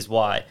is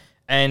why.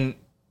 And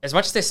as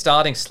much as they're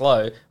starting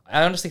slow,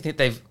 I honestly think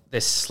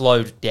they're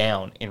slowed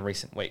down in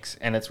recent weeks,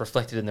 and it's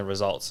reflected in the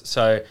results.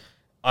 So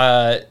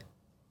they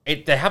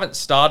haven't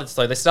started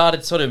slow. They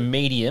started sort of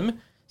medium,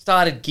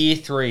 started gear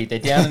 3. They're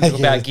down into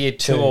about gear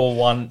 2 or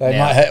 1 They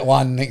might hit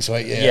 1 next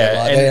week, like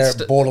they're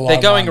borderline.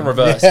 They're going in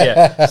reverse,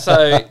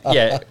 So,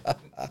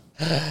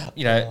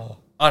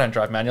 I don't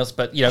drive manuals,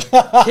 but,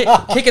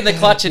 kicking the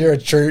clutch and you're a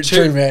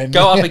true man.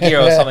 Go up a gear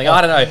or something. I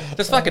don't know.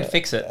 Just fucking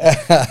fix it.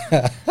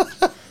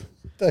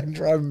 Don't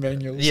drive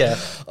manuals. Yeah.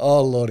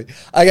 Oh, Lordy.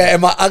 Okay,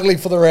 and my ugly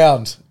for the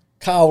round,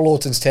 Karl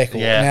Lawton's tackle.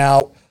 Yeah.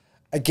 Now,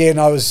 again,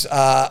 I was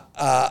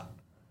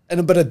in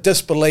a bit of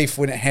disbelief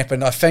when it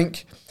happened. I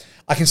think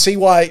I can see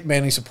why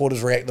Manly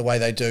supporters react the way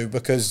they do,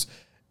 because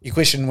you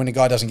question when a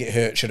guy doesn't get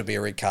hurt, should it be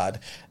a red card?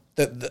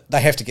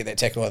 They have to get that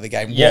tackle out of the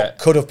game. Yeah. What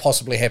could have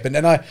possibly happened?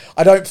 And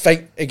I don't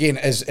think, again,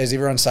 as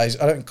everyone says,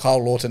 I don't think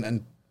Karl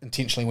Lawton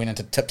intentionally went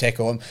into tip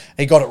tackle him.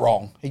 He got it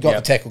wrong. He got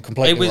the tackle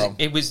completely wrong.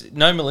 It was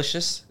no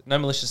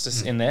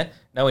maliciousness in there,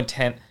 no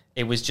intent.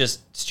 It was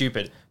just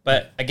stupid.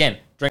 But again,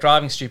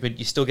 driving stupid,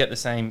 you still get the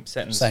same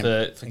sentence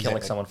for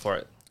killing someone for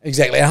it.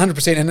 Exactly,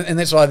 100%. And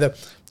that's why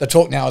the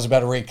talk now is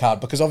about a red card,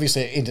 because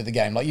obviously it entered the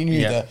game. Like, you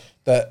knew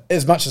that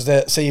as much as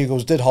the Sea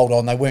Eagles did hold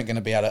on, they weren't going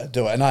to be able to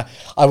do it. And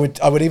I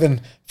would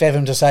even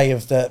fathom to say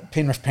if the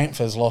Penrith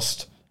Panthers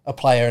lost a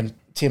player in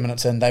 10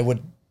 minutes in, they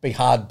would be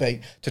hard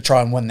beat to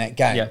try and win that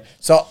game. Yeah.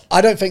 So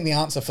I don't think the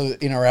answer for the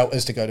NRL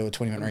is to go to a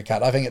 20-minute red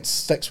card. I think it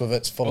sticks with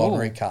its full-on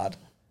red card.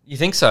 You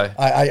think so?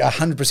 I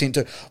 100%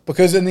 do.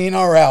 Because in the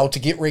NRL, to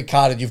get red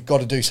carded, you've got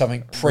to do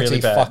something pretty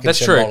really fucking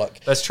symbolic.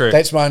 That's true.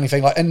 That's my only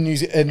thing. Like in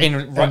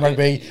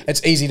rugby,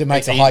 it's easy to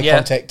make the high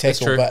contact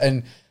tackle, but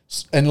in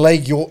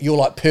league, you're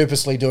like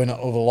purposely doing it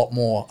a lot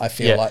more. I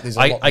feel like there's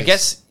a lot. I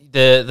guess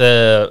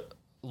the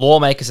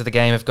lawmakers of the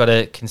game have got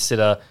to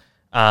consider,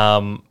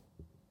 have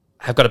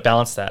got to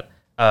balance that.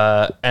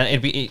 And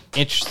it'd be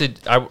interested.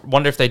 I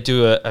wonder if they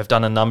have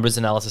done a numbers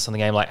analysis on the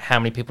game, like how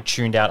many people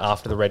tuned out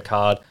after the red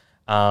card,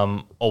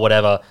 or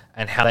whatever,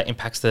 and how that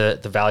impacts the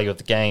value of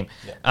the game.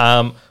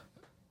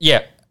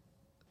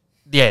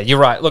 Yeah, you're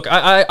right. Look,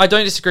 I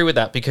don't disagree with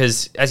that,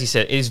 because, as you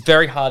said, it is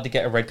very hard to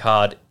get a red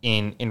card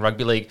in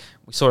rugby league.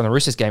 We saw in the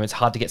Roosters game, it's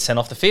hard to get sent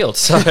off the field.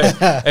 So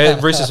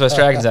Roosters vs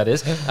Dragons, that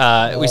is.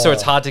 We saw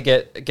it's hard to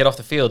get off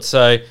the field.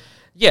 So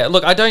yeah,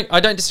 look, I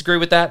don't disagree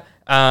with that.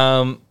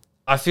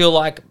 I feel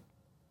like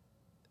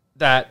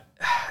that.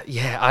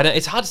 Yeah,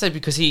 it's hard to say,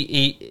 because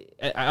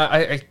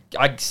I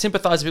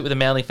sympathise a bit with the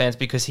Manly fans,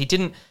 because he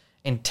didn't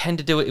intend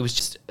to do it. It was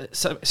just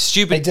so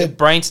stupid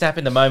brain snap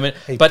in the moment.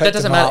 But that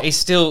doesn't matter. He's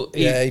still...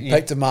 He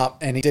picked him up,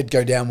 and he did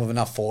go down with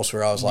enough force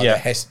where I was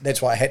like,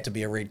 that's why it had to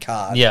be a red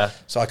card. Yeah.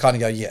 So I kind of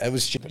go, it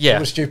was stupid. Yeah.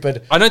 It was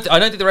stupid. I don't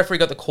think the referee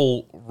got the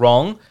call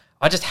wrong.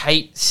 I just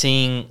hate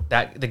seeing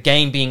that the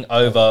game being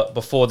over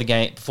before the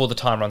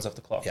time runs off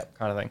the clock,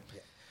 kind of thing. Yep.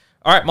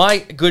 All right, my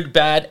good,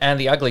 bad, and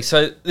the ugly.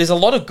 So there's a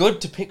lot of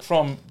good to pick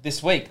from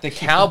this week. The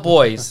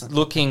Cowboys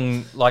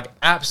looking like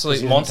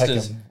absolute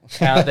monsters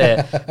out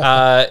there.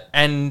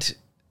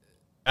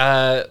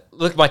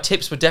 Look, my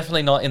tips were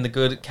definitely not in the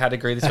good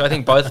category. So I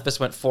think both of us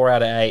went 4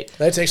 out of 8.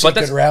 That's actually a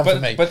good round for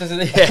me.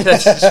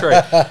 That's true.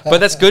 But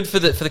that's good for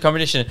the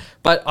competition.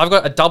 But I've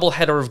got a double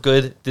header of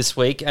good this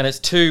week, and it's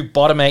 2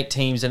 bottom 8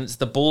 teams, and it's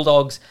the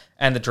Bulldogs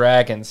and the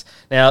Dragons.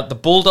 Now, the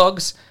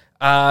Bulldogs,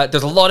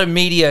 there's a lot of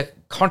media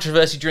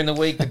controversy during the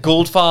week. The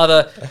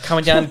Gouldfather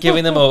coming down,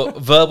 giving them a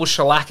verbal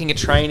shellacking at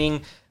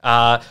training.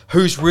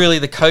 Who's really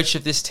the coach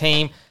of this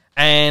team?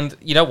 And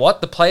you know what?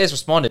 The players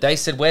responded. They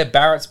said, we're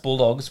Barrett's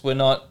Bulldogs. We're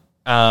not,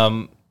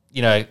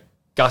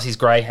 Gussie's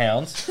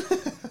Greyhounds.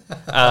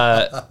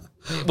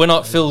 We're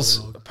not Phil's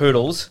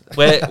Poodles.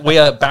 We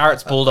are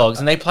Barrett's Bulldogs.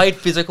 And they played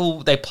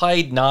physical. They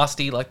played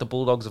nasty like the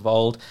Bulldogs of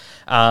old.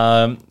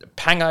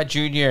 Pangai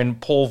Jr. and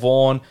Paul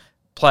Vaughan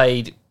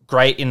played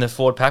great in the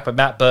forward pack, but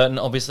Matt Burton,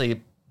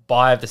 obviously,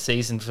 buy of the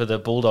season for the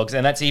Bulldogs,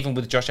 and that's even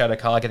with Josh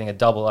Adokar getting a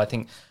double. I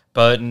think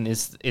Burton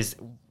is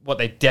what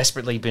they've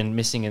desperately been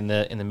missing in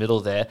the middle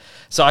there.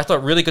 So I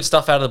thought really good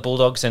stuff out of the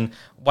Bulldogs, and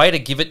way to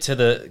give it to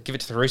the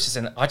Roosters.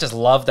 And I just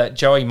love that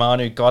Joey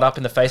Manu got up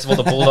in the face of all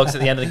the Bulldogs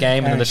at the end of the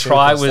game, and the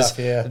try was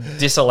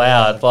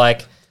disallowed. Yeah.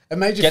 Like, it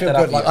made you feel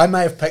good. Like, I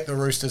may have picked the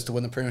Roosters to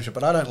win the premiership,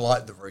 but I don't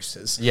like the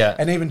Roosters. Yeah,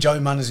 and even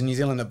Joey Manu's a New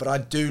Zealander, but I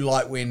do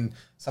like when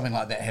something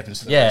like that happens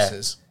to the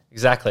Roosters.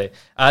 Exactly.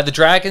 The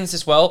Dragons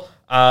as well,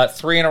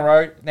 3 in a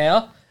row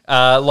now.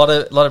 A lot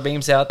of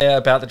memes out there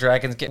about the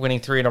Dragons winning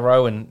 3 in a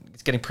row, and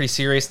it's getting pretty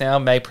serious now,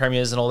 May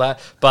premiers and all that.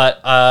 But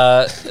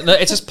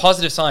it's just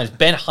positive signs.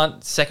 Ben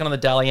Hunt, second on the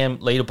Dally M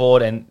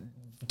leaderboard, and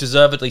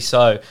deservedly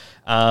so.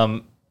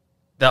 The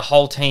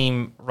whole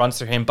team runs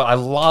through him. But I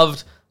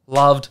loved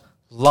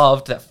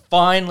that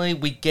finally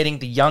we're getting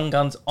the young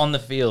guns on the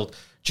field.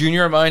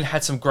 Junior Ramon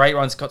had some great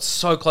runs, got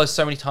so close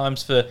so many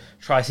times for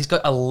tries. He's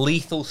got a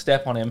lethal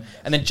step on him.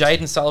 And then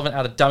Jaden Sullivan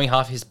out of dummy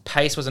half, his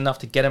pace was enough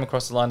to get him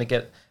across the line to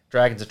get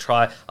Dragons a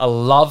try. I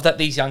love that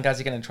these young guys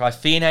are getting a try.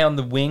 Fionney on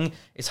the wing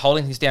is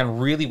holding things down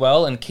really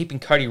well and keeping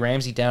Cody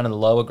Ramsey down in the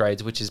lower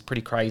grades, which is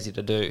pretty crazy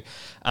to do.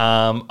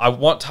 I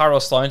want Tyrell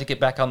Sloan to get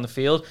back on the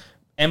field.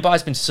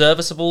 Mbai's been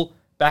serviceable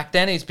back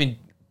then. He's been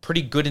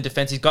pretty good in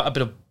defence. He's got a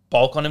bit of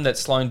bulk on him that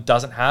Sloan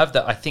doesn't have,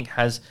 that I think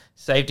has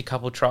saved a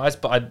couple of tries.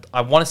 But I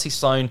want to see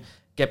Sloan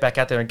get back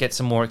out there and get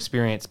some more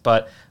experience.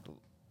 But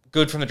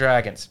good from the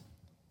Dragons.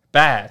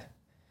 Bad.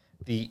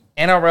 The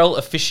NRL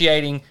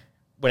officiating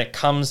when it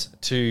comes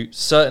to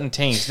certain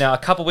teams. Now, a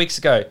couple of weeks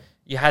ago,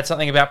 you had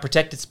something about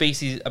protected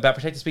species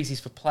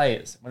for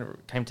players when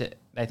it came to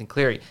Nathan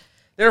Cleary.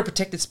 There are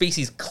protected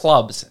species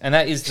clubs, and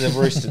that is the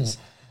Roosters.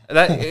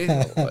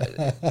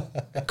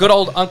 Good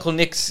old Uncle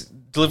Nick's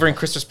delivering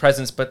Christmas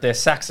presents, but they're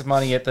sacks of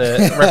money at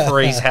the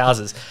referees'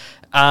 houses.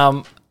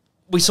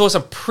 We saw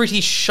some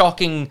pretty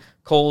shocking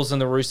calls in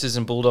the Roosters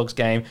and Bulldogs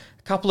game.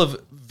 A couple of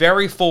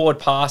very forward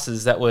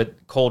passes that were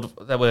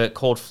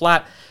called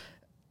flat,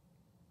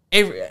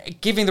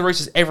 giving the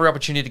Roosters every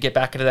opportunity to get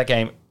back into that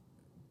game.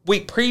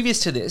 Week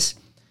previous to this,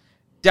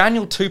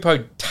 Daniel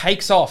Tupou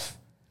takes off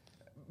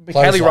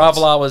Michaeli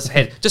Ravalawa's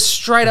head, just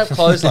straight up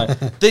clothesline.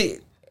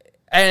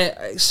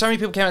 And so many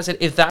people came out and said,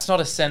 if that's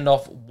not a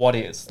send-off, what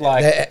is?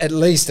 Like, at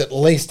least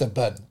a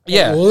bin.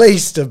 Yeah. At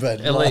least a bin.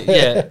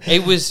 Yeah.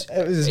 It was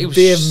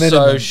bare so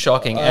minimum.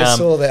 shocking. I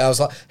saw that. I was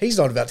like, he's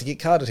not about to get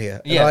carded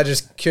here. And Yeah. I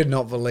just could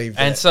not believe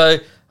that. And so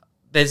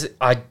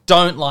I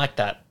don't like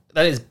that.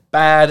 That is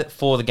bad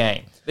for the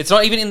game. It's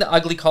not even in the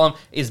ugly column.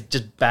 It's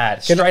just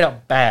bad. Straight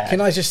up bad.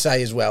 Can I just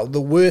say as well,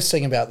 the worst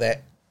thing about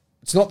that,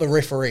 it's not the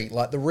referee.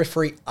 Like, the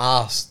referee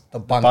asked the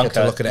bunker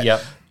to look at it.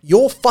 Yep.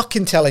 You're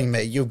fucking telling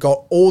me you've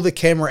got all the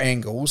camera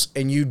angles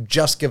and you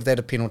just give that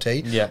a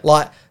penalty? Yeah.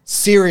 Like,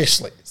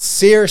 seriously,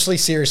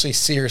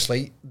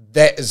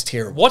 that is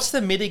terrible. What's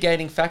the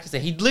mitigating factors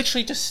there? He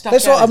literally just stuck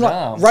That's out what I'm his like.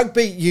 arm.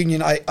 Rugby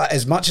union, I,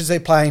 as much as they're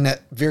playing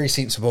it very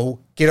sensible,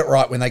 get it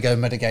right when they go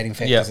mitigating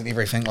factors and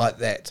everything like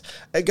that.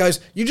 It goes,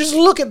 you just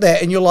look at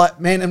that and you're like,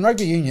 man, in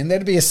rugby union,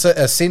 that'd be a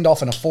send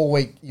off and a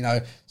 4-week,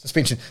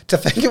 suspension. To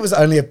think it was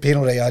only a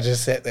penalty, I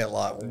just sat there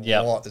like,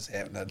 what is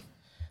happening?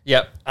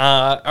 Yep.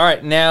 All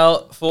right,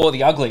 now for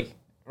the ugly.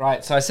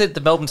 Right, so I said the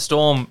Melbourne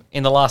Storm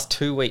in the last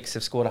 2 weeks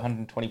have scored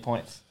 120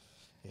 points.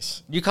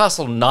 Yes.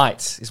 Newcastle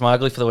Knights is my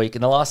ugly for the week.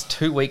 In the last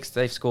 2 weeks,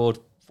 they've scored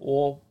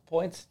 4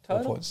 points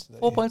total.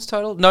 4 points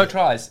total. No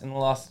tries in the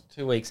last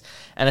 2 weeks.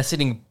 And are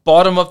sitting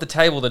bottom of the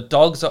table. The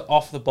Dogs are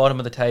off the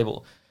bottom of the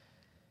table.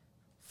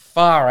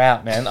 Far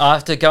out, man.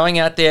 After going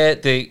out there,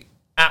 the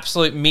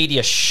absolute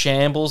media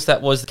shambles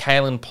that was the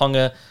Kalen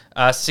Ponga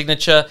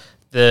signature,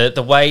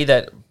 the way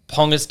that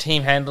Ponga's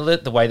team handled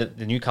it, the way that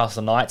the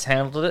Newcastle Knights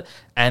handled it,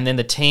 and then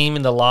the team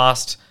in the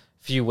last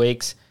few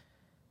weeks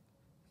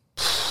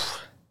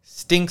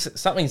stinks.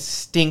 Something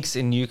stinks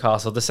in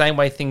Newcastle, the same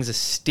way things are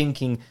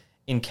stinking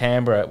in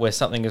Canberra, where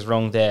something is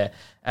wrong there.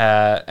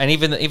 And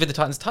even the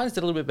Titans did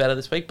a little bit better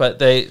this week, but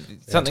they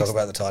something talk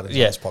about the Titans in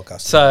this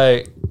podcast.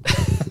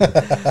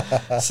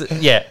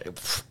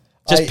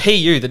 Just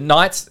PU the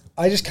Knights.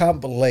 I just can't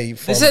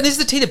believe. This is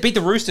the team that beat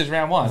the Roosters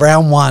round one.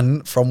 Round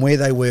one, from where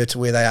they were to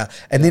where they are.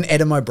 And then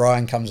Adam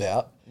O'Brien comes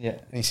out. Yeah.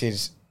 And he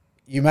says,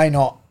 you may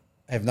not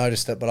have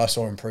noticed it, but I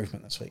saw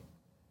improvement this week.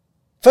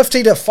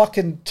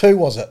 50-2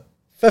 was it?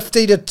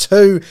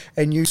 50-2,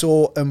 and you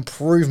saw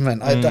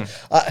improvement.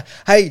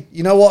 Hey,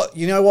 you know what?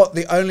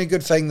 The only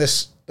good thing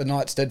the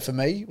Knights did for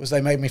me was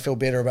they made me feel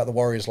better about the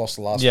Warriors lost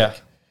the last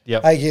week.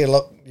 Yep. Hey,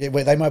 look,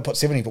 they might put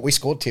 70, but we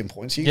scored 10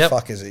 points. You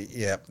fuckers.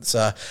 Yeah.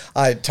 So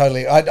I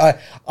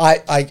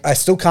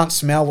still can't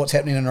smell what's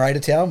happening in Raider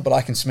Town, but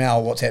I can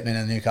smell what's happening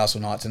in the Newcastle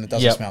Knights, and it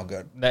doesn't smell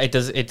good. No, it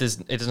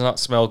does not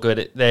smell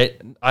good.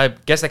 I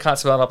guess they can't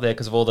smell it up there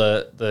because of all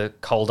the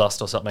coal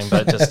dust or something,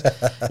 but just,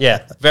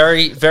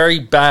 very, very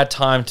bad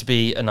time to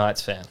be a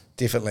Knights fan.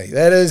 Definitely.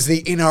 That is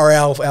the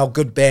NRL, our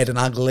good, bad, and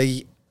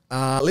ugly.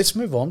 Let's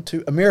move on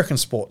to American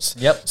sports.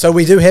 Yep. So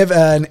we do have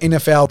an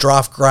NFL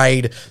draft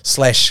grade /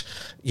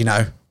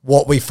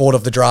 what we thought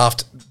of the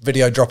draft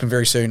video dropping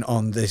very soon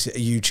on this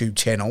YouTube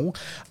channel.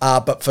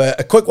 But for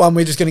a quick one,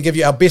 we're just going to give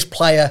you our best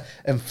player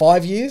in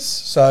 5 years.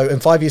 So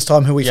in 5 years'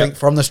 time, who we think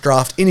from this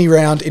draft, any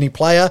round, any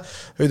player,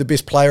 who the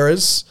best player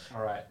is.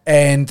 All right.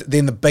 And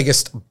then the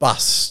biggest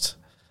bust.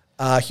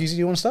 Hughesy, do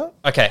you want to start?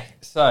 Okay.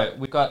 So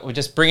we're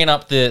just bringing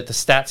up the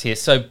stats here.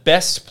 So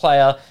best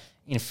player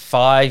in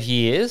 5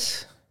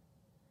 years,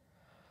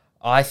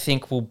 I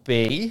think will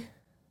be...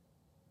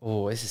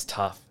 Oh, this is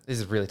tough. This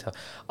is really tough.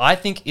 I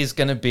think is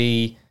going to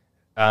be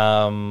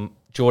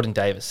Jordan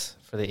Davis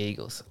for the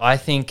Eagles. I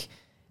think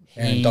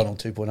And Donald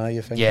 2.0,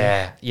 you think?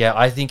 Yeah.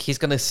 I think he's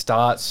going to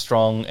start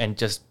strong and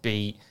just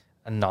be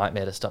a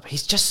nightmare to stop.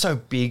 He's just so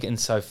big and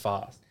so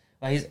fast.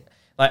 Like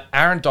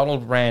Aaron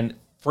Donald ran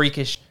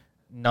freakish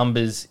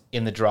numbers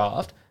in the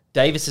draft.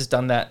 Davis has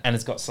done that and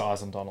has got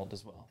size on Donald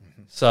as well.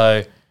 Mm-hmm.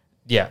 So,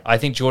 yeah, I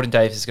think Jordan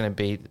Davis is going to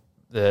be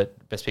the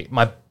best pick.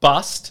 My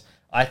bust,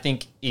 I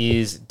think,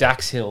 is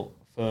Dax Hill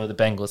for the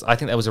Bengals. I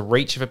think that was a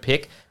reach of a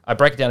pick. I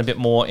break it down a bit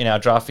more in our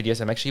draft video,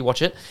 so make sure you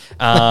watch it.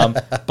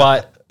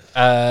 But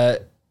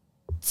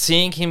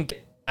seeing him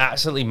get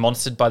absolutely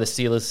monstered by the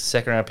Steelers'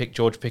 second-round pick,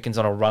 George Pickens,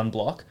 on a run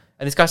block,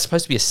 and this guy's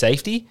supposed to be a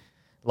safety,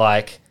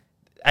 like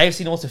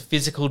AFC North's a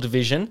physical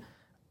division.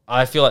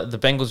 I feel like the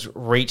Bengals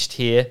reached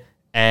here,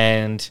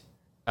 and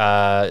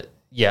I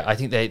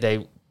think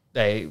I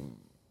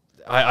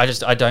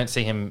don't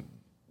see him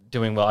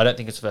doing well. I don't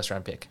think it's a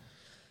first-round pick.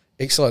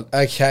 Excellent.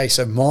 Okay,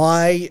 so I'm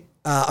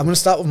going to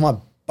start with my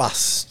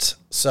bust.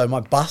 So my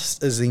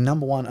bust is the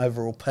number one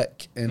overall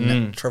pick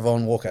in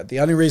Trevon Walker.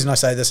 The only reason I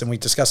say this, and we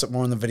discuss it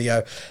more in the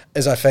video,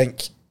 is I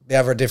think the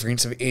other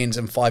defensive ends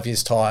in 5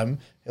 years' time,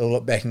 he'll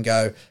look back and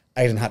go,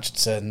 Aiden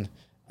Hutchinson,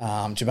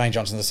 Jermaine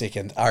Johnson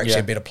II are actually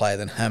a better player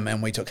than him,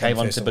 and we took him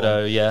first of all.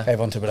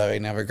 Kayvon Thibodeau,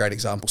 another great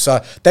example.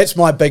 So that's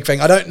my big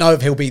thing. I don't know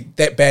if he'll be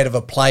that bad of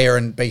a player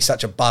and be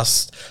such a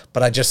bust,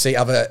 but I just see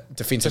other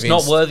defensive ends.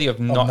 It's not worthy of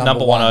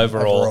number one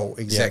overall.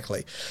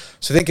 Exactly. Yeah.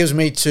 So that gives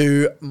me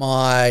to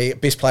my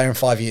best player in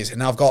 5 years. And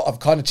now I've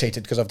kind of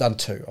cheated because I've done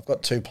two. I've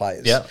got two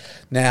players. Yeah.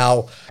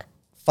 Now,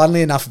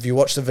 Funnily enough, if you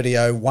watch the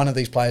video, one of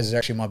these players is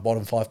actually my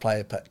bottom 5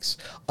 player picks.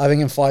 I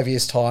think in 5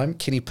 years' time,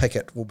 Kenny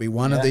Pickett will be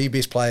one of the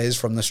best players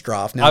from this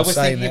draft. Now, I was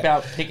thinking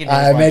about picking him.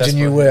 I imagine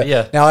you were.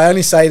 Yeah. Now, I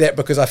only say that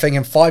because I think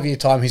in 5 years'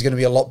 time, he's going to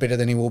be a lot better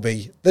than he will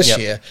be this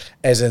year,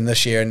 as in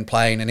this year and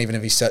playing. And even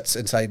if he sits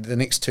and say the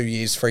next 2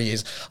 years, 3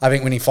 years, I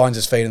think when he finds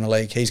his feet in the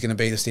league, he's going to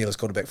be the Steelers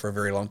quarterback for a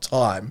very long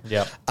time.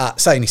 Yeah.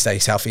 Saying he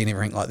stays healthy and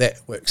everything like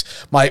that works.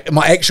 My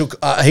actual,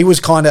 he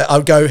was kind of,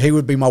 I'd go, he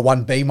would be my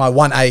 1B. My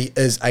 1A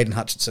is Aiden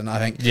Hutchinson, I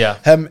think. Yeah.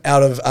 Him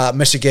out of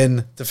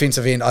Michigan,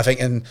 defensive end. I think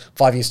in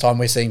 5 years' time,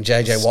 we're seeing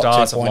JJ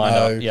Watt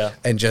 2.0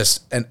 and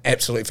just an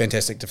absolute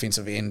fantastic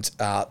defensive end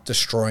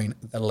destroying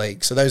the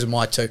league. So those are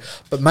my 2.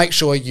 But make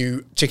sure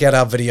you check out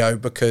our video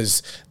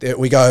because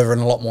we go over in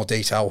a lot more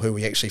detail who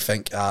we actually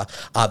think are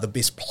the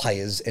best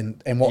players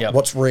and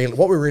what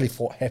we really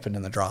thought happened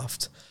in the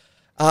draft.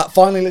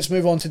 Finally, let's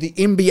move on to the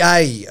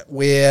NBA,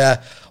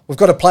 where we've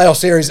got a playoff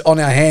series on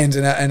our hands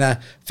and a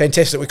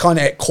fantastic. We're kind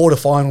of at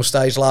quarterfinal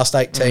stage, last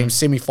 8 teams,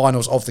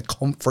 semi-finals of the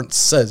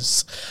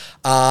conferences.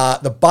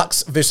 The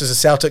Bucks versus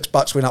the Celtics.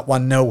 Bucks went up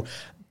 1-0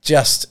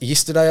 just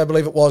yesterday, I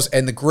believe it was,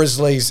 and the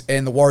Grizzlies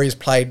and the Warriors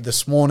played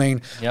this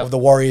morning. With the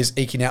Warriors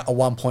eking out a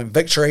 1-point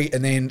victory,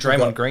 and then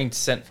Draymond Green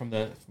sent from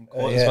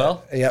court as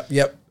well.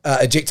 Yep.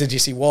 Ejected,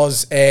 yes he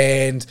was,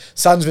 and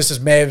Suns versus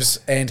Mavs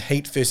and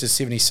Heat versus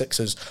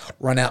 76ers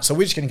run out. So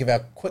we're just going to give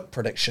our quick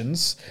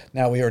predictions.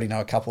 Now we already know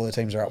a couple of the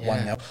teams are up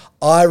 1-0.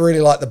 I really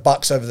like the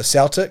Bucks over the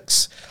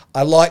Celtics.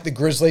 I like the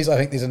Grizzlies. I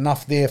think there's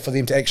enough there for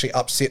them to actually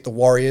upset the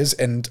Warriors,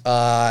 and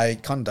I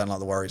kind of don't like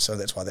the Warriors, so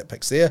that's why that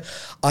pick's there.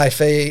 I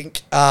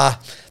think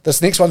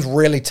this next one's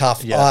really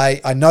tough.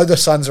 I know the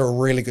Suns are a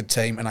really good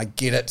team, and I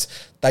get it.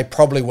 They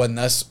probably win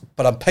this,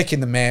 but I'm picking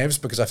the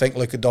Mavs because I think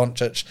Luka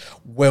Doncic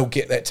will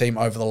get that team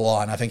over the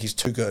line. I think he's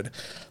too good.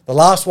 The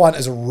last one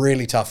is a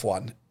really tough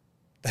one.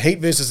 The Heat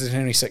versus the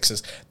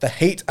 76ers. The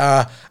Heat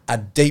are a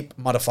deep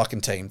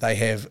motherfucking team. They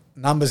have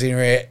numbers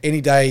anywhere.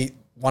 Any day,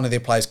 one of their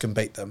players can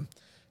beat them.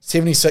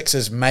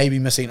 76ers may be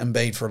missing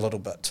Embiid for a little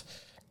bit.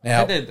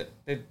 Now, they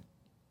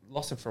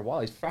lost him for a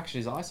while. He's fractured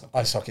his eye socket.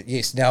 Eye socket,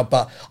 yes. Now,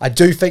 but I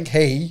do think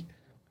he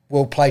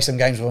will play some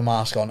games with a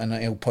mask on and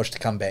he'll push to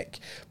come back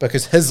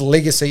because his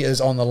legacy is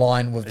on the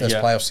line with this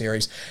playoff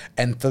series.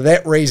 And for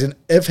that reason,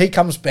 if he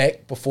comes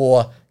back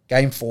before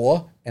Game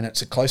 4 and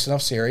it's a close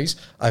enough series,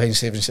 I think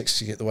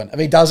 76ers get the win. If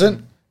he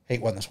doesn't,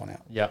 Heat win this one out.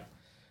 Yeah.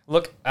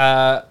 Look,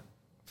 for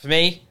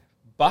me,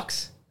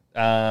 Bucks,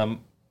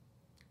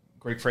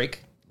 Greek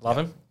Freak, love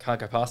him,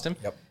 can't go past him.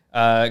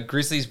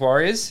 Grizzlies,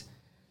 Warriors.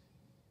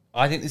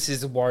 I think this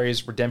is the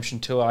Warriors' redemption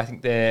tour. I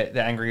think they're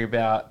angry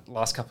about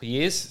last couple of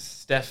years.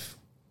 Steph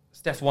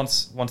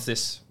wants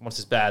this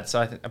bad,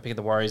 so I think I'm picking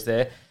the Warriors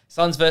there.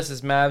 Suns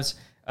versus Mavs.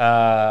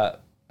 I'm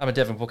a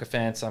Devin Booker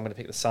fan, so I'm going to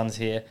pick the Suns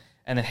here.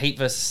 And then Heat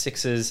versus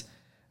Sixers.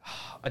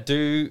 I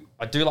do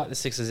like the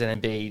Sixers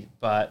and Embiid,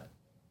 but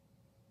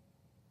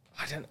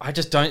I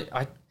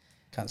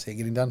can't see it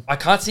getting done. I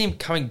can't see him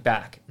coming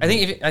back.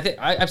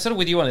 I'm sort of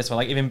with you on this one.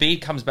 Like if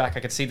Embiid comes back, I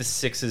could see the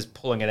Sixers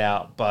pulling it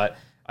out, but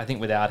I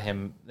think without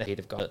him, the Heat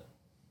have got it.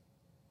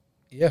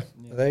 Yeah.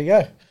 There you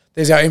go.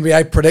 There's our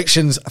NBA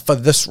predictions for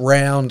this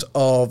round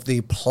of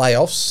the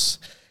playoffs.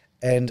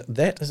 And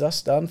that is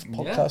us done for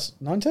podcast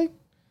 19?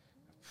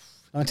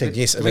 19,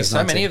 yes, it is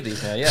 19. So many of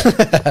these now,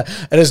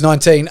 It is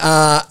 19.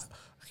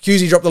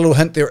 Hughesy dropped a little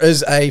hint. There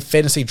is a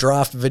fantasy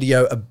draft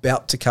video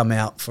about to come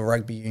out for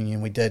rugby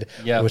union. We did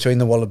between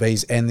the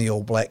Wallabies and the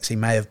All Blacks. He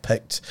may have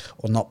picked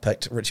or not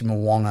picked Richie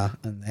Moana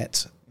in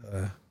that.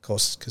 Of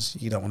course, because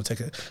you don't want to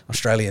take an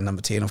Australian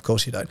number 10. Of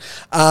course you don't.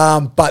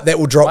 But that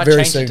will drop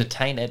very soon. To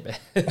Tane Edberg.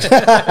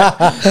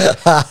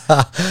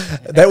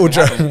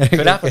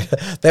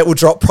 That will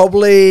drop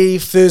probably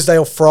Thursday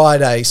or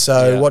Friday.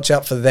 So watch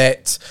out for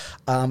that.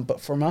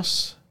 But from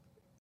us,